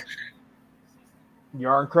 Yarncrook.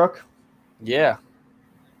 Yarncrook. Yeah.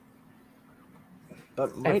 I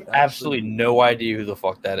have absolutely no idea who the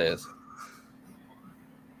fuck that is.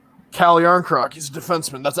 Cal Yarncroc, he's a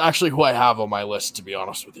defenseman. That's actually who I have on my list, to be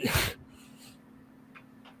honest with you.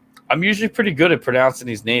 I'm usually pretty good at pronouncing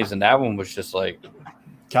these names, and that one was just like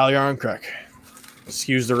Cal Yarncroc.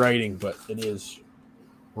 Excuse the writing, but it is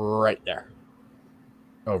right there.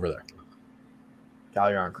 Over there. Cal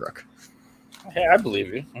Yarncroc. Hey, I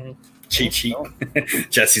believe you. Cheat sheet.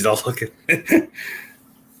 Jesse's all looking.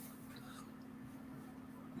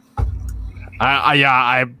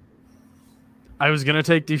 I was gonna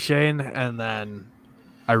take Duchesne, and then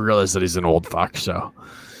I realized that he's an old fuck. So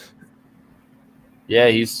yeah,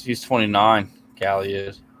 he's 29. Callie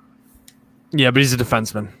is. Yeah, but he's a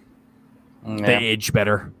defenseman. Yeah. They age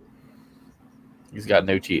better. He's got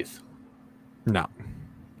no teeth. No.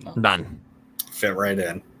 None. Fit right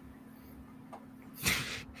in.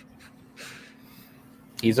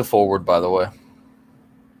 He's a forward, by the way.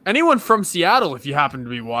 Anyone from Seattle, if you happen to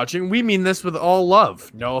be watching, we mean this with all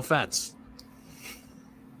love. No offense.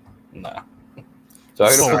 Nah. So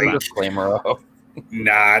I'm going to put a disclaimer up.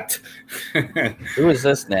 Not. Who is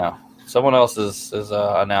this now? Someone else is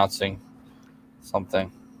announcing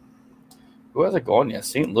something. Who hasn't gone yet?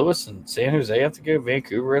 St. Louis and San Jose have to go.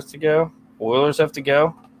 Vancouver has to go. Oilers have to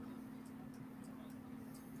go.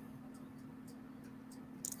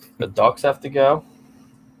 The Ducks have to go.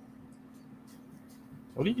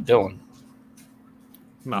 What are you doing?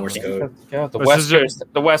 Morse Nothing. code. The West Coast.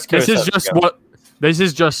 The West Coast. This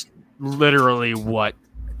is just literally what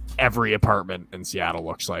every apartment in Seattle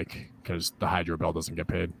looks like because the hydro bill doesn't get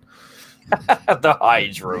paid. The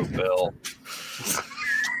hydro bill.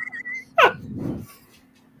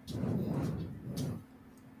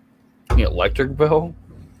 The electric bill.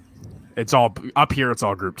 It's all up here. It's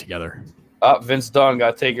all grouped together. Vince Dunn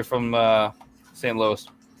got taken from St. Louis.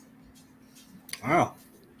 Wow.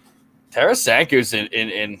 Tarasenko's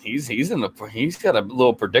in he's got a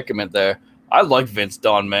little predicament there. I like Vince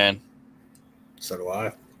Dunn, man. So do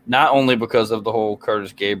I. Not only because of the whole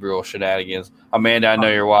Curtis Gabriel shenanigans. Amanda, I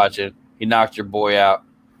know you're watching. He knocked your boy out.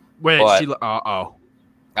 Wait, but,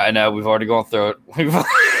 I know we've already gone through it.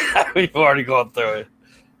 We've already gone through it.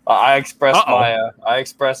 I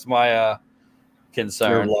expressed my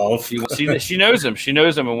concern. Your love. She knows him. She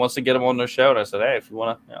knows him and wants to get him on their show. And I said, hey, if you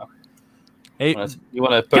want to, hey, you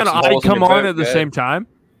want to put can some I holes in come your on boat, at the same time?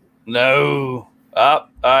 No. All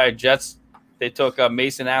right, Jets. They took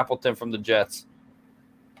Mason Appleton from the Jets.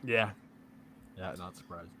 Yeah. Yeah, not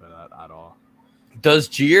surprised by that at all. Does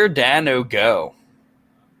Giordano go?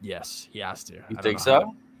 Yes, he has to. You think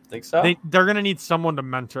so? Think so? They're going to need someone to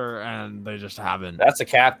mentor, and they just haven't. That's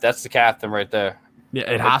the captain right there. Yeah,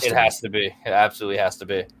 it has to. It has to be. It absolutely has to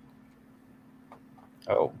be.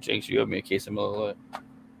 Oh, Jinx, you owe me a case of Miller Lite. You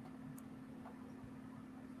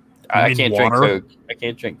I mean can't water? drink Coke. I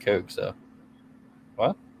can't drink Coke, so.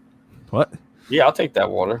 What? Yeah, I'll take that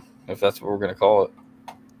water, if that's what we're going to call it.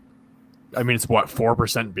 I mean, it's what,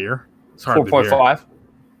 4% beer? It's hardly beer. 4.5.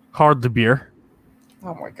 Hardly beer.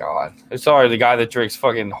 Oh, my God. Sorry, the guy that drinks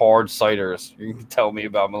fucking hard ciders. You can tell me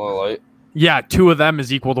about Miller Lite. Yeah, 2 of them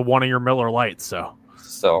is equal to 1 of your Miller Lights, so.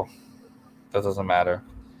 So, that doesn't matter.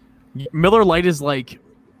 Miller Lite is like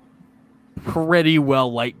pretty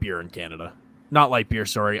well light beer in Canada. Not light beer,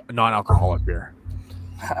 sorry, non-alcoholic beer.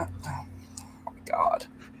 Oh, my God.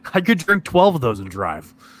 I could drink 12 of those and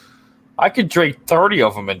drive. I could drink 30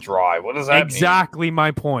 of them and dry. What does that Exactly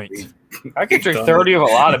my point. mean? I could drink 30 of a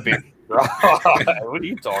lot of beer. What are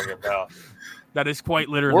you talking about? That is quite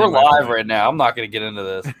literally. We're my live point. right now. I'm not going to get into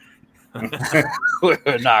this.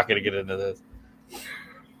 We're not going to get into this.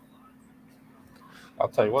 I'll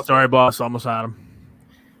tell you what. Sorry, boss. Almost had him.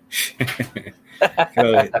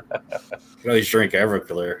 Can always drink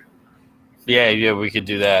Everclear. Yeah, we could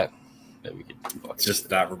do that. Yeah, we could.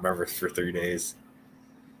 Just not remember for 3 days.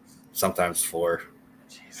 Sometimes 4.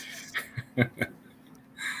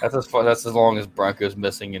 That's as long as Bronco's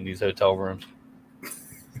missing in these hotel rooms.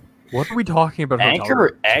 What are we talking about? hotel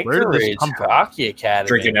rooms? Where did this Anchorage come from? Hockey Academy.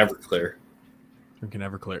 Drinking Everclear. Drinking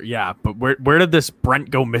Everclear. Yeah, but where did this Brent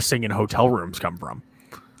go missing in hotel rooms come from?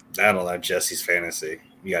 I don't know. Jesse's fantasy.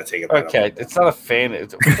 You got to take it back. Okay, it's not a fan. What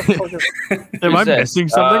the fuck is, Am I this? missing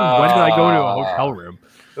something? When did I go to a hotel room?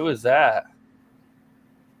 Who is that?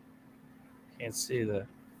 Can't see the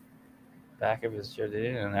back of his shirt. They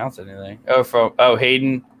didn't announce anything.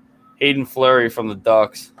 Hayden Fleury from the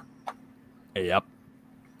Ducks, Yep.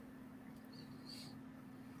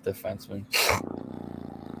 defenseman.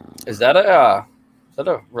 Is that a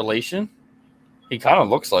relation? He kind of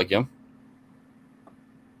looks like him.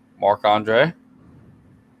 Marc-Andre.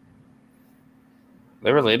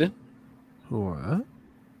 They related? What?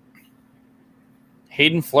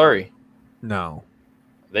 Hayden Fleury. No.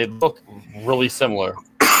 They look really similar.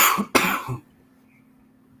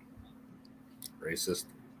 Racist.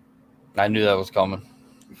 I knew that was coming.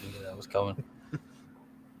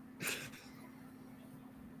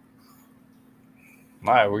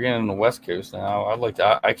 All right, we're getting on the West Coast now. I'd like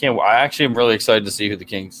to. I can't. I actually am really excited to see who the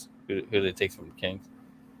Kings, who they take from the Kings.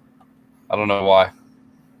 I don't know why.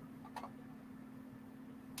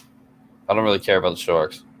 I don't really care about the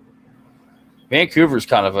Sharks. Vancouver's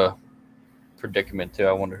kind of a predicament too.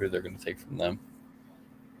 I wonder who they're going to take from them.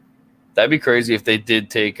 That'd be crazy if they did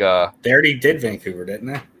take. They already did Vancouver, didn't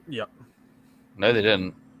they? Yep. No, they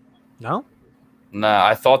didn't. No? Nah,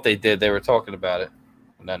 I thought they did. They were talking about it,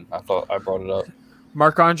 and then I thought I brought it up.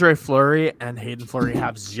 Marc-Andre Fleury and Hayden Fleury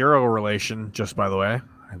have zero relation, just by the way.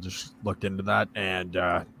 I just looked into that, and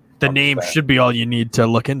the name should be all you need to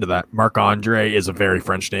look into that. Marc-Andre is a very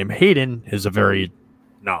French name. Hayden is a very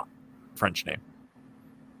not French name.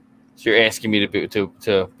 So you're asking me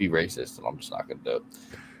to be racist, and I'm just not going to do it.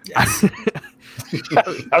 Yes.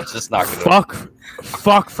 I'm just not going to.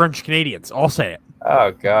 Fuck French Canadians. I'll say it.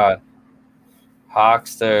 Oh God,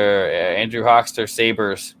 Hockster, Andrew Hockster,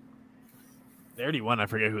 Sabres. They already won. I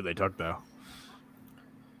forget who they took though.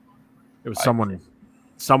 It was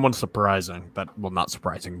someone surprising. Not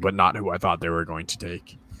surprising, but not who I thought they were going to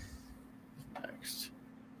take. Next,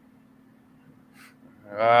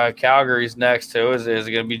 Calgary's next. Who is it? Is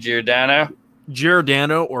it going to be Giordano?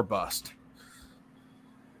 Giordano or bust.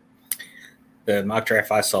 The mock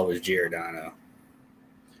draft I saw was Giordano.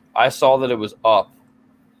 I saw that it was up.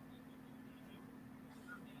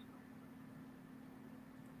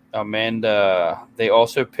 Amanda. They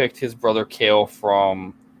also picked his brother Cale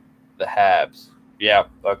from the Habs. Yeah.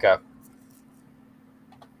 Okay.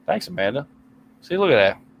 Thanks, Amanda. See, look at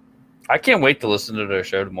that. I can't wait to listen to their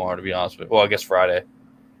show tomorrow. To be honest with you, well, I guess Friday.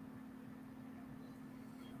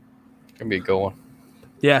 It's gonna be a good one.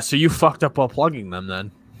 Yeah, so you fucked up while plugging them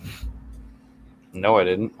then. No, I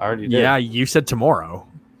didn't. I already did. Yeah, you said tomorrow.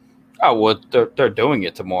 Oh, well, they're doing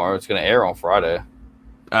it tomorrow. It's going to air on Friday.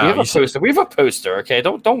 We have a poster. We have a poster. Okay,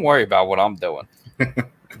 don't worry about what I'm doing.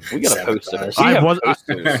 We got a poster.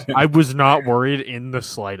 I was not worried in the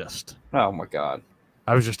slightest. Oh my God!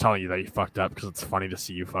 I was just telling you that you fucked up because it's funny to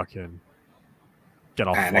see you fucking get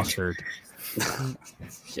all flustered.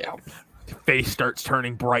 Yeah, face starts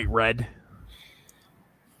turning bright red.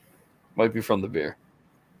 Might be from the beer.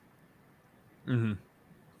 Mm-hmm.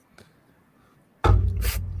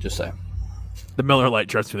 Just saying. The Miller Lite,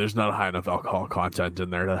 trust me, there's not a high enough alcohol content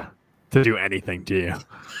in there to do anything to you.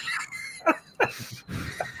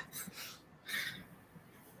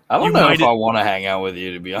 I don't know if I want to hang out with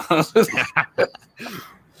you, to be honest. I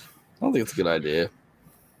don't think it's a good idea.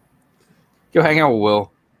 Go hang out with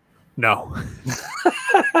Will. No.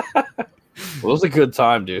 Will's a good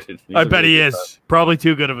time, dude. He's I a bet really he good is. time. Probably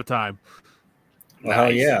too good of a time. Well, hell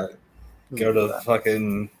Nice. yeah. Go to the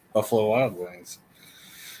fucking Buffalo Wild Wings.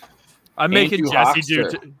 I'm making Andrew Jesse do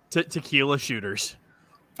Hochster. tequila shooters.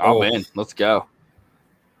 Oh, man. Let's go.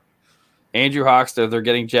 Andrew Hochster, they're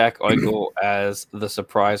getting Jack Eichel as the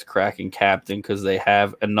surprise Kraken captain because they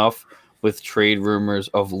have enough with trade rumors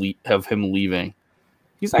of him leaving.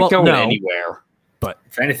 He's not going anywhere.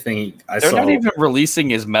 If anything, They're not even releasing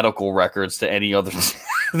his medical records to any other.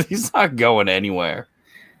 He's not going anywhere.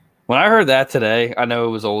 When I heard that today, I know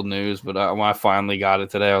it was old news, but when I finally got it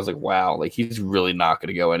today, I was like, wow, like he's really not going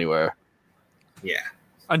to go anywhere. Yeah.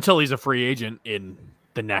 Until he's a free agent in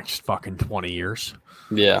the next fucking 20 years.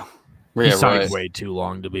 Yeah. He Yeah, signed right. way too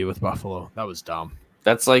long to be with Buffalo. That was dumb.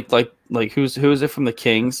 That's like who is it from the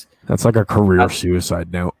Kings? That's like a career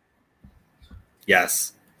suicide note.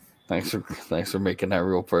 Yes. Thanks for making that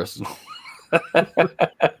real personal.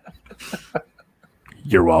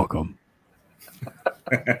 You're welcome.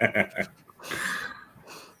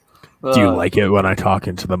 Do you like it when I talk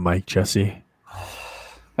into the mic, Jesse?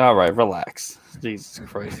 All right, relax. Jesus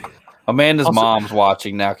Christ. Amanda's mom's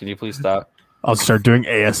watching now. Can you please stop? I'll start doing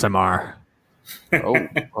ASMR.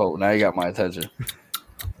 Oh, now you got my attention.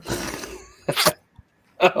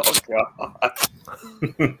 Oh God.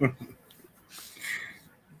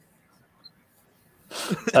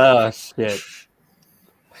 Oh shit.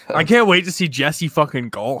 I can't wait to see Jesse fucking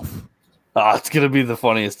golf. It's gonna be the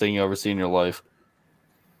funniest thing you ever see in your life.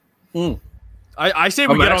 I say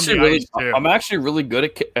we get on the ice too. I'm actually really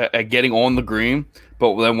good at getting on the green,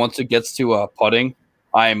 but then once it gets to putting,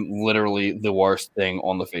 I'm literally the worst thing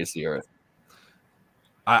on the face of the earth.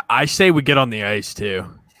 I say we get on the ice too.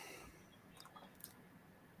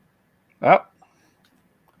 Oh,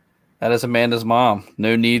 that is Amanda's mom.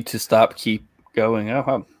 No need to stop. Keep going.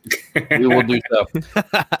 Oh, we will do so.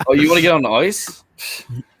 Oh, you want to get on the ice?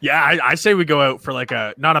 Yeah, I say we go out for like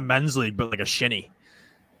not a men's league, but like a shinny.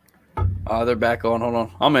 They're back on. Hold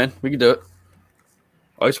on. I'm in. We can do it.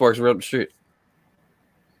 Ice Works right up the street.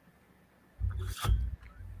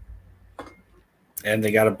 And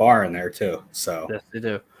they got a bar in there too. So Yes, they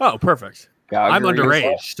do. Oh, perfect. I'm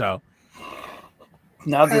underage, so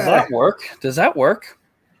Now, does that work? Does that work?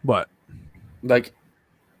 what? Like,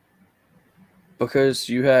 because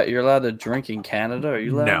you're allowed to drink in Canada? Are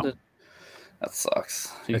you allowed No. to? That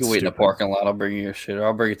sucks. You That's can wait in the stupid. parking lot. I'll bring you your shit. Or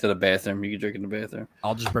I'll bring it to the bathroom. You can drink in the bathroom.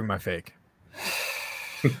 I'll just bring my fake.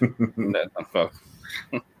 No, fuck.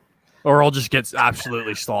 Or I'll just get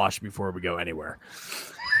absolutely sloshed before we go anywhere.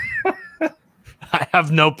 I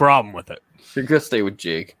have no problem with it. You're gonna stay with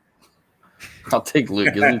Jake. I'll take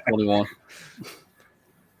Luke. Give him 21.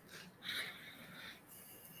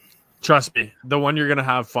 Trust me, the one you're going to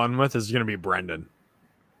have fun with is going to be Brendan.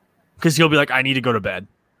 Because he'll be like, I need to go to bed.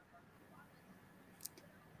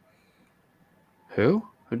 Who?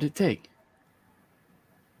 Who did it take?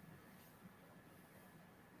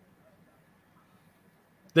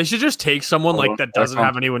 They should just take someone Hold like on. that doesn't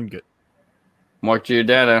have anyone good. Mark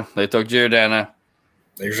Giordano. They took Giordano.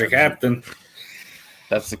 there's your captain.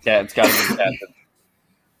 That's the cat. It's got to be the captain.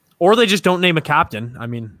 Or they just don't name a captain. I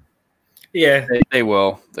mean, Yeah. They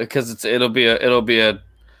will because it'll be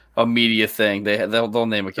a media thing. They'll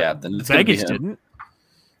name a captain. It's gonna be Vegas him. didn't.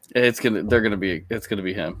 It's gonna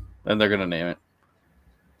be him, and they're gonna name it.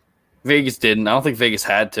 Vegas didn't. I don't think Vegas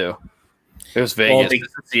had to. It was Vegas. Well, This is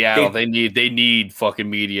Seattle. They need fucking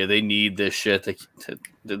media. They need this shit.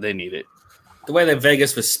 They need it. The way that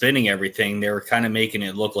Vegas was spinning everything, they were kind of making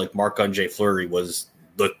it look like Marc-Andre Fleury was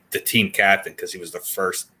the team captain because he was the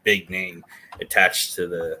first big name attached to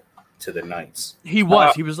the Knights. He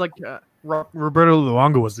was. He was like Roberto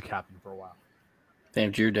Luongo was the captain for a while.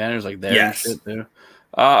 Damn, Giordano's like there Yes. and shit, dude.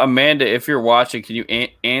 Amanda, if you're watching, can you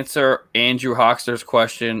answer Andrew Hochster's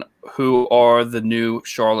question? Who are the new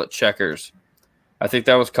Charlotte Checkers? I think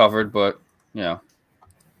that was covered, but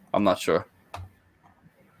I'm not sure.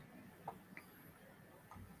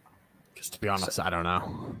 Just to be honest, I don't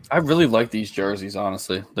know. I really like these jerseys.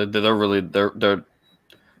 Honestly, they're really they're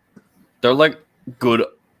like good,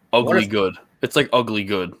 ugly good. It's like ugly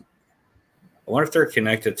good. I wonder if they're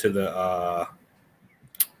connected to the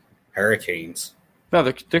Hurricanes. No,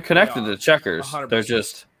 they're connected to Checkers. 100%. They're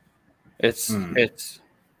just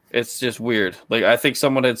it's just weird. Like I think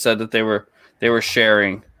someone had said that they were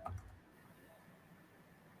sharing.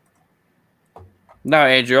 No,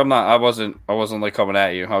 Andrew, I wasn't like coming at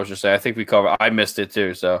you. I was just saying I think we covered. I missed it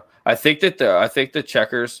too. So I think that the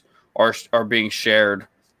Checkers are being shared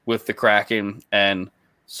with the Kraken and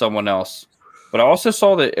someone else. But I also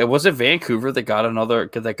saw that it was Vancouver that got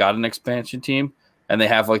an expansion team, and they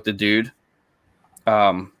have like the dude.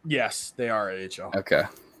 Yes, they are AHL. Okay,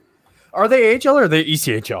 Are they AHL or are they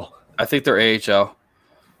ECHL? I think they're AHL.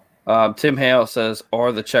 Tim Hale says,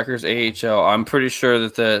 "Are the Checkers AHL?" I'm pretty sure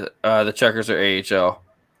that the Checkers are AHL.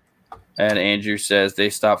 And Andrew says they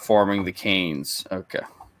stopped forming the Canes. Okay,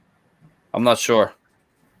 I'm not sure.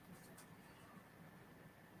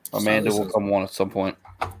 Amanda will come on at some point.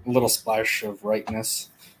 A little splash of rightness.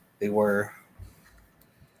 They were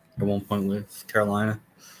at one point with Carolina.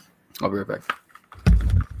 I'll be right back.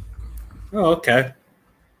 Oh, okay.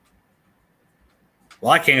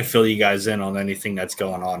 Well, I can't fill you guys in on anything that's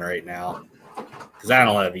going on right now because I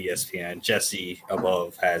don't have ESPN. Jesse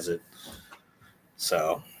above has it.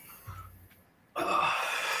 So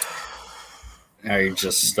now you're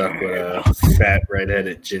just stuck with a fat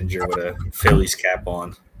redheaded ginger with a Phillies cap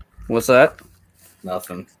on. What's that?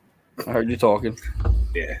 Nothing. I heard you talking.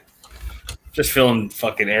 Yeah. Just filling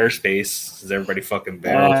fucking airspace. Is everybody fucking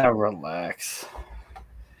bad? Relax.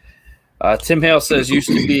 Tim Hale says used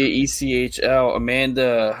to be ECHL.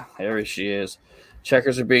 Amanda, there she is.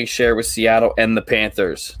 Checkers are being shared with Seattle and the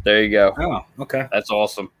Panthers. There you go. Oh, okay. That's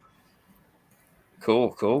awesome.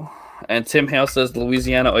 Cool. And Tim Hale says the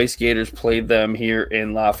Louisiana Ice Gators played them here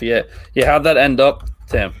in Lafayette. Yeah, how'd that end up,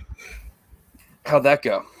 Tim? How'd that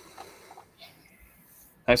go?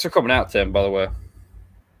 Thanks for coming out, Tim, by the way.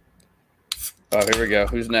 Oh, here we go.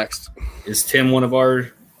 Who's next? Is Tim one of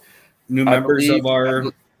our new members of our...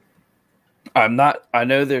 I'm not. I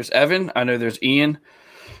know there's Evan. I know there's Ian.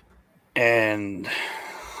 And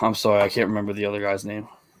I'm sorry, I can't remember the other guy's name.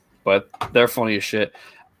 But they're funny as shit.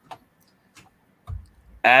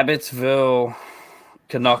 Abbotsville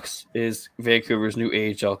Canucks is Vancouver's new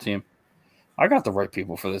AHL team. I got the right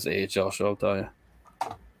people for this AHL show, I'll tell you.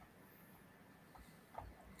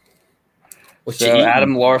 So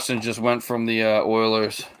Adam Larson just went from the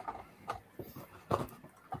Oilers.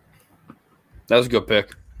 That was a good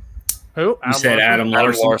pick. Who? You said Adam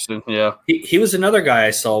Larson. Yeah. He was another guy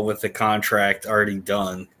I saw with the contract already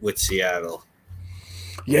done with Seattle.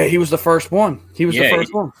 Yeah, he was the first one. He was the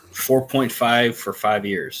first one. 4.5 for 5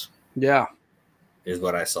 years. Yeah. Is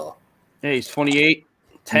what I saw. Yeah, he's 28.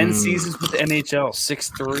 10 seasons with the NHL.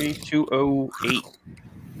 6'3",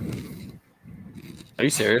 208. Are you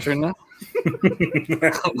serious right now?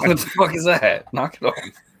 What the fuck is that? Knock it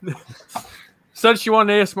off. Said she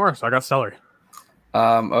wanted ASMR, so I got celery.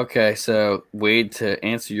 Okay, so Wade, to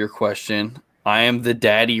answer your question, I am the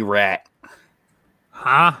daddy rat.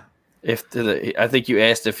 Huh? I think you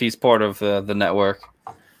asked if he's part of the network.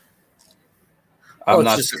 I'm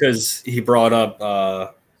not just because he brought up.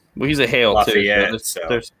 Well, he's a Hale Lafayette, too.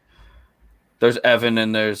 So there's Evan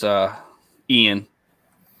and there's Ian.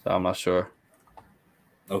 So I'm not sure.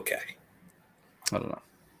 Okay. I don't know.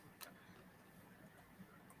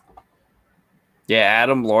 Yeah,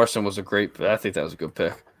 Adam Larson was a great. I think that was a good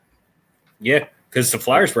pick. Yeah, because the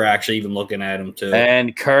Flyers were actually even looking at him too.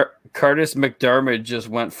 And Curtis McDermott just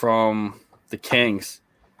went from the Kings.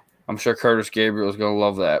 I'm sure Curtis Gabriel is going to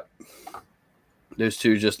love that. Those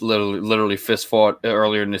two just literally fist fought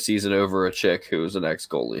earlier in the season over a chick who was an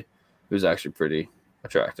ex-goalie, who's actually pretty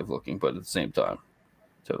attractive looking, but at the same time,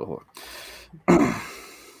 total whore.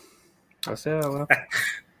 I say that loud?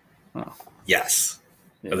 Oh. Yes.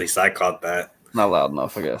 Yeah. At least I caught that. Not loud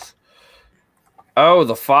enough, I guess. Oh,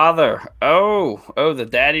 the father. Oh, the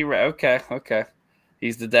daddy. Okay.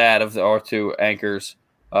 He's the dad of the R2 anchors.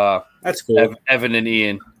 That's cool. Evan and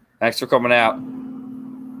Ian. Thanks for coming out.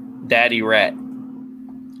 Daddy Rat.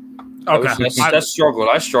 Okay. I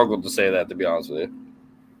struggled to say that, to be honest with you.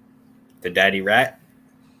 The daddy rat?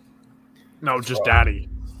 No, just daddy.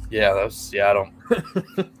 Yeah, I don't.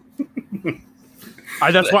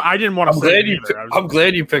 That's why I didn't want to say it either. I'm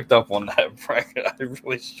glad you picked up on that, Frank. I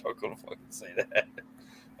really struggled to fucking say that.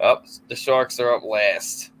 The Sharks are up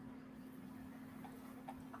last.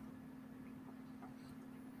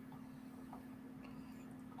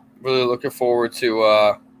 Really looking forward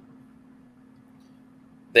to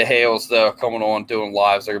the Hales, though, coming on, doing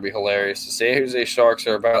lives. They're going to be hilarious. The San Jose Sharks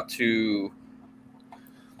are about to...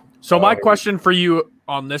 So my question for you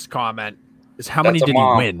on this comment is how many did he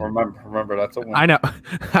win? Remember, that's a win. I know.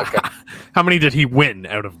 Okay. How many did he win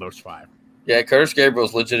out of those 5? Yeah, Curtis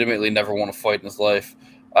Gabriel's legitimately never won a fight in his life.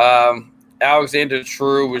 Alexander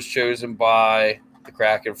True was chosen by the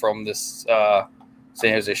Kraken from this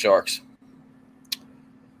San Jose Sharks.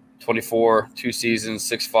 24, 2 seasons,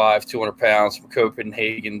 6'5", 200 pounds from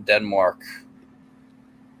Copenhagen, Denmark.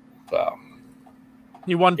 Wow.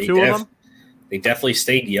 He won 2 of them? They definitely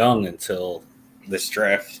stayed young until this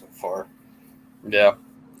draft so far. Yeah.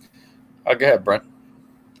 I'll go ahead, Brent.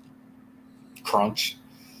 Crunch.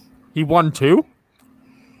 He won 2?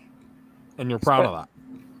 And you're proud of that.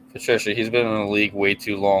 Patricia, he's been in the league way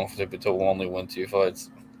too long to only win 2 fights.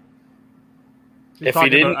 You're If he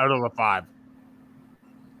talking didn't, about out of the 5.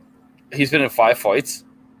 he's been in 5 fights.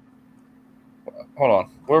 Hold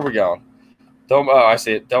on, where are we going? I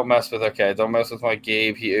see it. Don't mess with. Okay, don't mess with my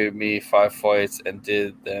Gabe. He owed me 5 fights and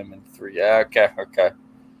did them in 3. Yeah, okay.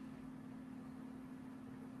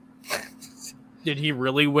 Did he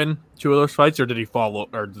really win 2 of those fights, or did he follow,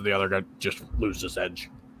 or did the other guy just lose his edge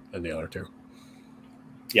in the other 2?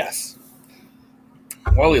 Yes.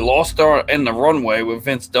 Well, he lost in the runway with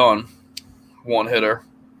Vince Dunn, 1-hitter.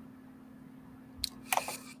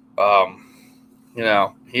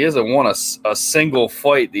 He hasn't won a single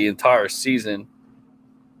fight the entire season.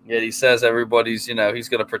 Yet he says everybody's, he's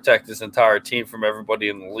going to protect his entire team from everybody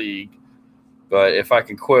in the league. But if I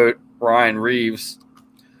can quote Ryan Reeves,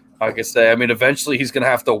 I could say, eventually he's going to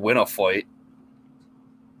have to win a fight.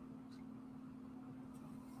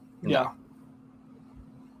 Yeah.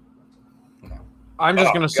 I'm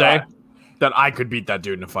just going to say that I could beat that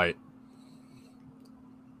dude in a fight.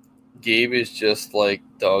 Gabe is just like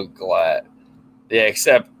Doug Glatt. Yeah,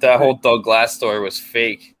 except that whole Doug Glatt story was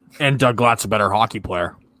fake. And Doug Glatt's a better hockey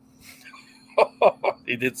player.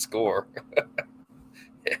 He did score.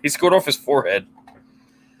 He scored off his forehead.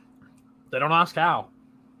 They don't ask how.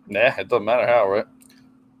 Nah, it doesn't matter how, right?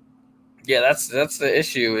 Yeah, that's the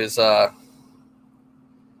issue is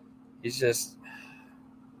he's just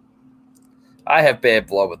I have bad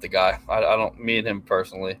blood with the guy. I don't mean him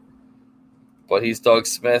personally. But he's Doug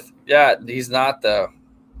Smith. Yeah, he's not though.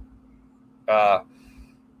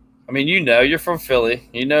 You're from Philly.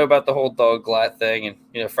 You know about the whole Doug Glatt thing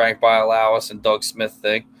and Frank Bialowis and Doug Smith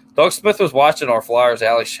thing. Doug Smith was watching our Flyers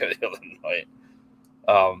Alley show the other night.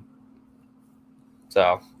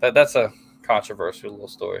 So that's a controversial little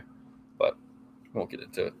story, but we won't get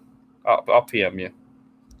into it. I'll PM you.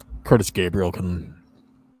 Curtis Gabriel can.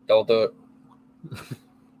 Don't do it.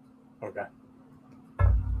 Okay.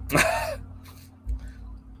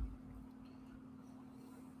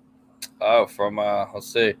 From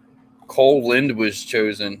let's see, Cole Lind was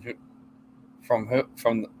chosen from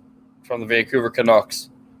the Vancouver Canucks.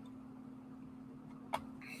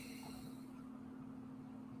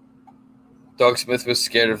 Doug Smith was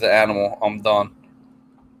scared of the animal. I'm done.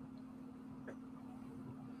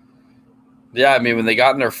 Yeah, when they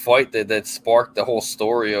got in their fight, that sparked the whole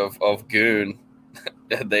story of Goon.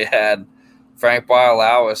 They had Frank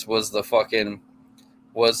Bialowis was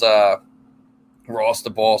Ross the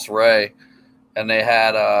Boss Ray, and they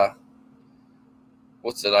had I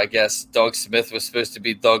guess Doug Smith was supposed to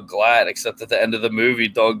be Doug Glatt, except at the end of the movie,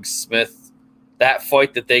 Doug Smith, that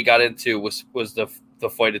fight that they got into was the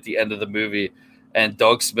fight at the end of the movie, and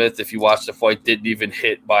Doug Smith, if you watch the fight, didn't even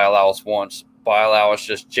hit Bialowis once. Bialowis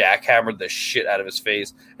just jackhammered the shit out of his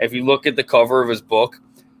face. And if you look at the cover of his book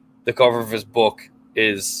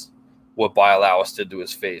is what Bialowis did to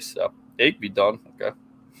his face. So it could be done. Okay.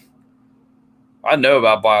 I know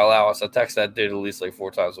about Bialowis. I text that dude at least like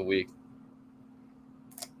 4 times a week.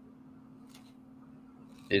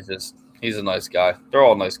 He's a nice guy. They're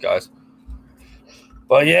all nice guys.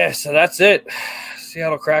 But yeah, so that's it.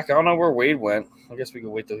 Seattle Kraken. I don't know where Wade went. I guess we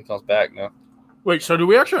can wait till he comes back now. Wait, so do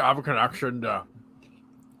we actually have a connection to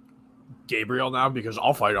Gabriel now? Because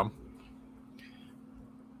I'll fight him.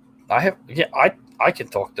 I can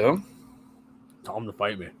talk to him. Tell him to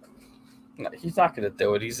fight me. No, he's not going to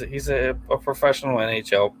do it. He's a professional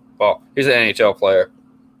NHL. Well, he's an NHL player.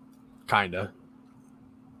 Kinda.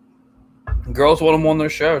 Girls want him on their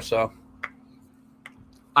show, so.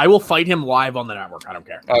 I will fight him live on the network. I don't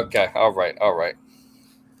care. Okay. All right.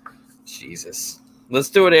 Jesus. Let's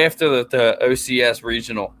do it after the OCS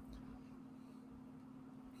regional.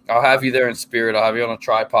 I'll have you there in spirit. I'll have you on a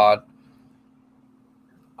tripod.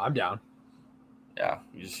 I'm down. Yeah,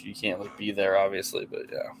 you can't be there, obviously, but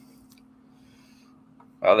yeah.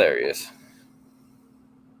 Oh, there he is.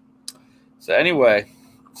 So anyway,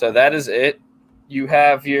 that is it. You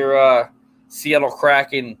have your Seattle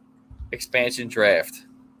Kraken expansion draft.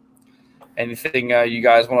 Anything you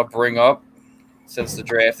guys want to bring up since the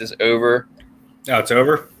draft is over? Oh, it's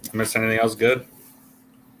over? I missed anything else good?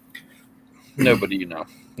 Nobody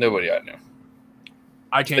Nobody I know.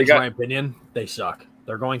 I changed my opinion. They suck.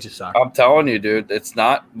 They're going to suck. I'm telling you, dude, it's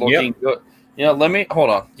not looking good. Let me hold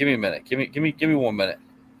on. Give me a minute. Give me 1 minute.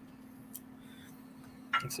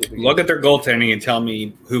 Look at their goaltending and tell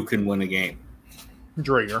me who can win a game.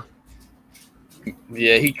 Drager.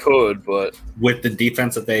 Yeah, he could, but with the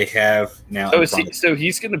defense that they have now. So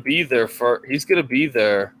he's going to be there He's going to be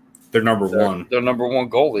there They're number one. Their number one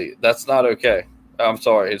goalie. That's not okay. I'm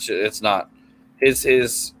sorry. It's not. His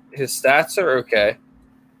stats are okay,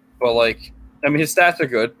 but like, I mean, his stats are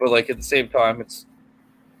good, but like at the same time,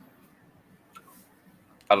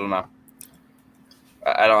 I don't know.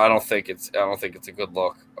 I don't think it's a good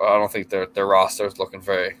look. I don't think their roster is looking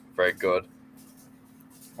very, very good.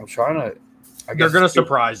 I'm trying to. They're going to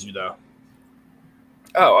surprise you, though.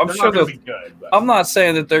 Oh, I'm they're sure they'll they'll be good. But. I'm not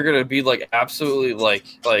saying that they're going to be like absolutely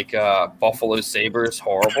like Buffalo Sabres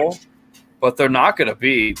horrible, but they're not going to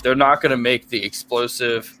be. They're not going to make the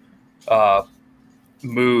explosive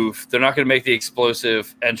move. They're not going to make the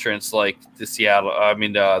explosive entrance like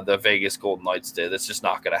the Vegas Golden Knights did. That's just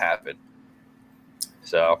not going to happen.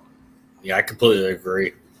 So, yeah, I completely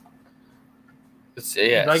agree.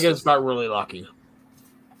 Vegas got really lucky.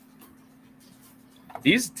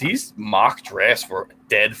 These mock drafts were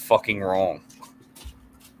dead fucking wrong.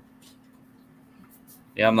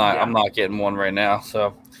 Yeah, I'm not getting one right now.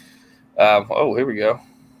 So, here we go.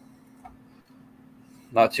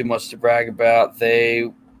 Not too much to brag about.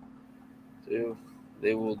 They'll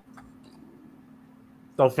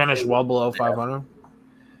finish well below 500.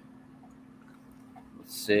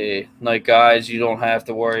 Let's see. Like, guys, you don't have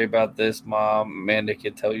to worry about this, Mom. Amanda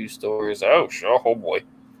can tell you stories. Oh, sure. Oh, boy.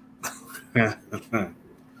 I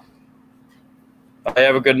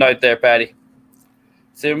have a good night there, Patty.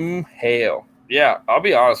 Tim Hale. Yeah, I'll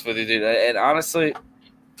be honest with you, dude. And honestly,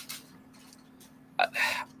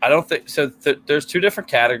 I don't think so. There's two different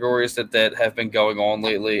categories that have been going on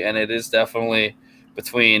lately, and it is definitely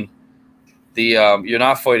between the you're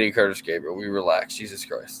not fighting Curtis Gabriel. We relax. Jesus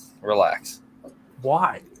Christ, relax.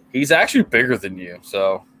 Why? He's actually bigger than you.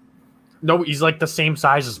 So no, he's like the same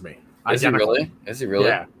size as me. Is Identical. he really? Is he really?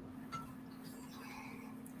 Yeah.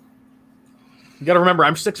 You got to remember,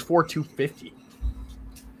 I'm 6'4", 250.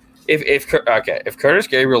 If Curtis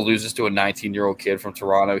Gabriel loses to a 19-year-old kid from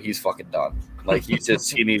Toronto, he's fucking done. Like he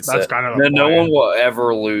needs. That's kind of no one will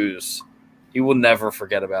ever lose. He will never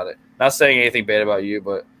forget about it. Not saying anything bad about you,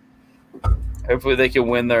 but hopefully they can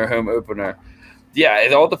win their home opener. Yeah,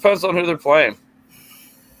 it all depends on who they're playing.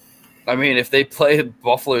 I mean, if they play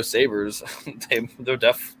Buffalo Sabres, they'll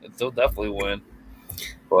definitely win.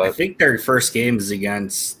 But I think their first game is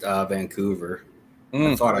against Vancouver.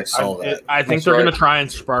 I thought I saw that. I think they're going to try and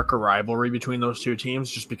spark a rivalry between those two teams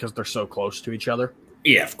just because they're so close to each other.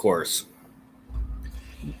 Yeah, of course.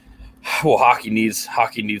 Well, hockey needs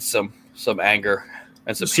some anger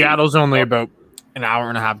and some. Seattle's only about an hour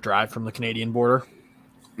and a half drive from the Canadian border.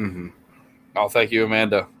 Mm-hmm. Oh, thank you,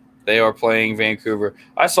 Amanda. They are playing Vancouver.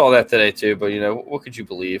 I saw that today too, but what could you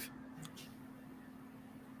believe?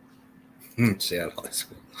 Seattle High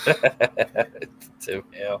School. Too,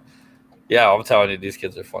 yeah, I'm telling you, these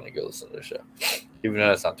kids are funny. Go listen to their show, even though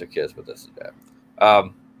that's not their kids, but this is bad.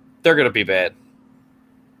 They're gonna be bad.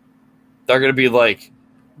 They're gonna be like.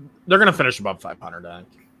 They're gonna finish above 500. I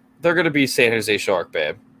think. They're gonna be San Jose Shark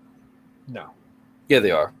bad. No. Yeah,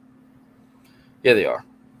 they are. Yeah, they are.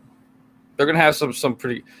 They're gonna have some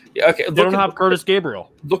pretty. Yeah, okay. They don't have Curtis Gabriel.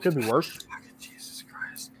 Look, could be worse. Jesus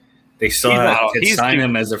Christ. They still could sign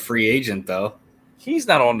him as a free agent, though. He's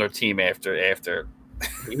not on their team after.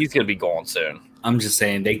 He's gonna be gone soon. I'm just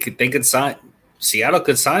saying they could sign. Seattle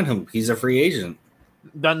could sign him. He's a free agent.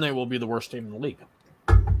 Then they will be the worst team in the league.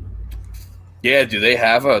 Yeah. Do they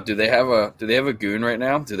have a goon right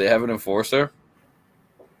now? Do they have an enforcer?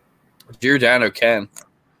 Giordano can,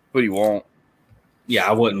 but he won't. Yeah,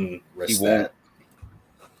 I wouldn't risk He won't. that.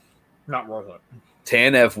 Not worth it.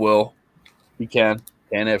 Tanev will. He can.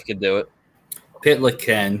 Tanev can do it. Pitlick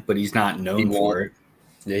can, but he's not known for it.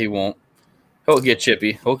 Yeah, he won't. He'll get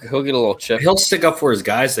chippy. He'll get a little chip. He'll stick up for his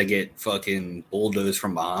guys that get fucking bulldozed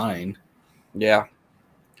from behind. Yeah.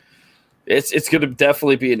 It's going to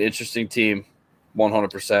definitely be an interesting team,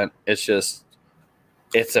 100%.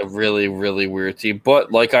 It's a really, really weird team.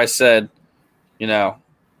 But like I said,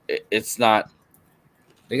 it's not.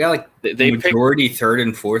 They got like the majority third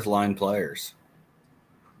and fourth line players.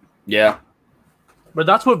 Yeah. But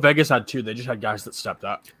that's what Vegas had too. They just had guys that stepped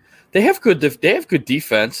up. They have good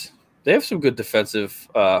defense. They have some good defensive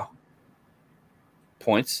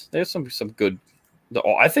points. They have some good.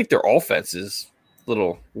 I think their offense is a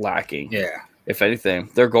little lacking. Yeah. If anything,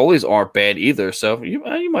 their goalies aren't bad either. So you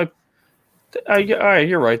might. All right,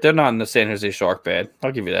 you're right. They're not in the San Jose Shark bad.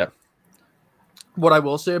 I'll give you that. What I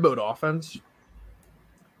will say about offense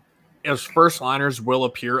is first liners will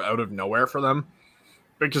appear out of nowhere for them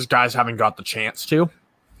because guys haven't got the chance to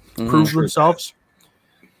prove themselves.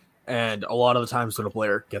 And a lot of the times when a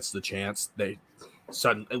player gets the chance, they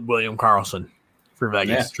suddenly William Karlsson for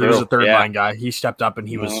Vegas. Yeah, he was a third line guy. He stepped up and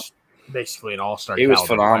he was basically an all-star. He was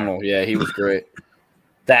caliber phenomenal. Yeah, he was great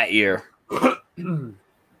that year. player.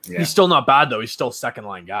 Yeah. He's still not bad though. He's still a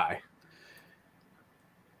second-line guy.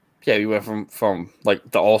 Yeah, he went from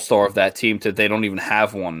like the all-star of that team to they don't even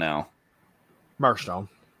have one now. Mark Stone,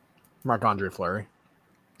 Marc-Andre Fleury.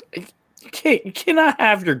 You cannot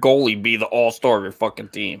have your goalie be the all-star of your fucking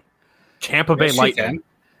team. Tampa Bay Yes, you Lightning. can.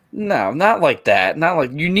 No, not like that. Not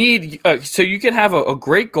like you need. So you can have a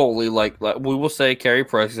great goalie like we will say Carey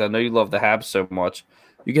Price. 'Cause I know you love the Habs so much.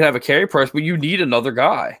 You can have a Carey Price, but you need another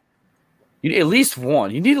guy. You need at least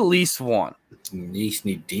one. You need at least one. You at least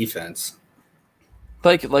need defense.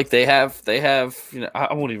 Like they have. You know,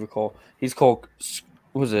 I won't even call. He's called.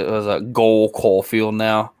 Was it was a goal Caulfield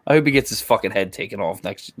now? I hope he gets his fucking head taken off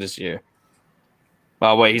this year. By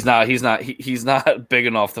the way, he's not big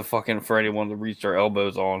enough to fucking for anyone to reach their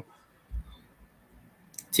elbows on.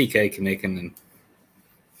 TK can make an.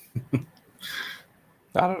 I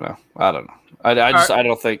don't know. I don't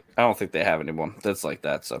think they have anyone that's like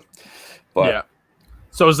that. So, but Yeah.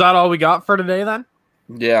 So is that all we got for today then?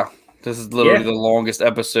 yeah, this is literally the longest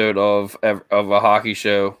episode of a hockey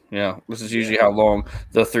show. Yeah, this is usually how long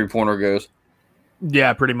the 3-pointer goes.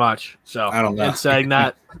 Yeah, pretty much. So I don't know. in saying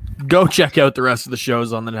that, go check out the rest of the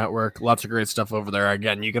shows on the network. Lots of great stuff over there.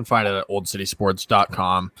 Again, you can find it at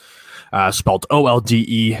oldcitysports.com, spelled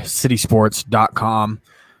OLDE, citysports.com.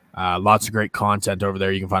 Lots of great content over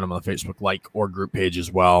there. You can find them on the Facebook like or group page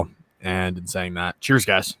as well. And in saying that, cheers,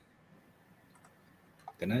 guys.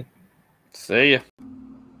 Good night. See ya.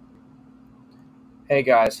 Hey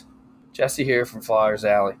guys, Jesse here from Flyers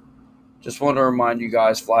Alley. Just want to remind you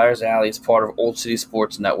guys, Flyers Alley is part of Old City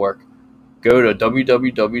Sports Network. Go to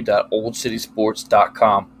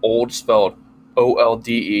www.oldcitysports.com, old spelled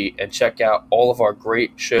OLDE, and check out all of our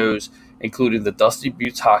great shows, including the Dusty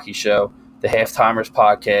Buttes Hockey Show, the Halftimers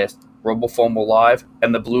Podcast, Rumble Fumble Live,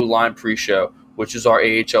 and the Blue Line Pre-Show, which is our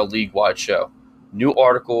AHL League-wide show. New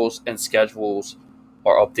articles and schedules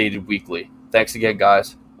are updated weekly. Thanks again,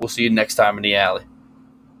 guys. We'll see you next time in the alley.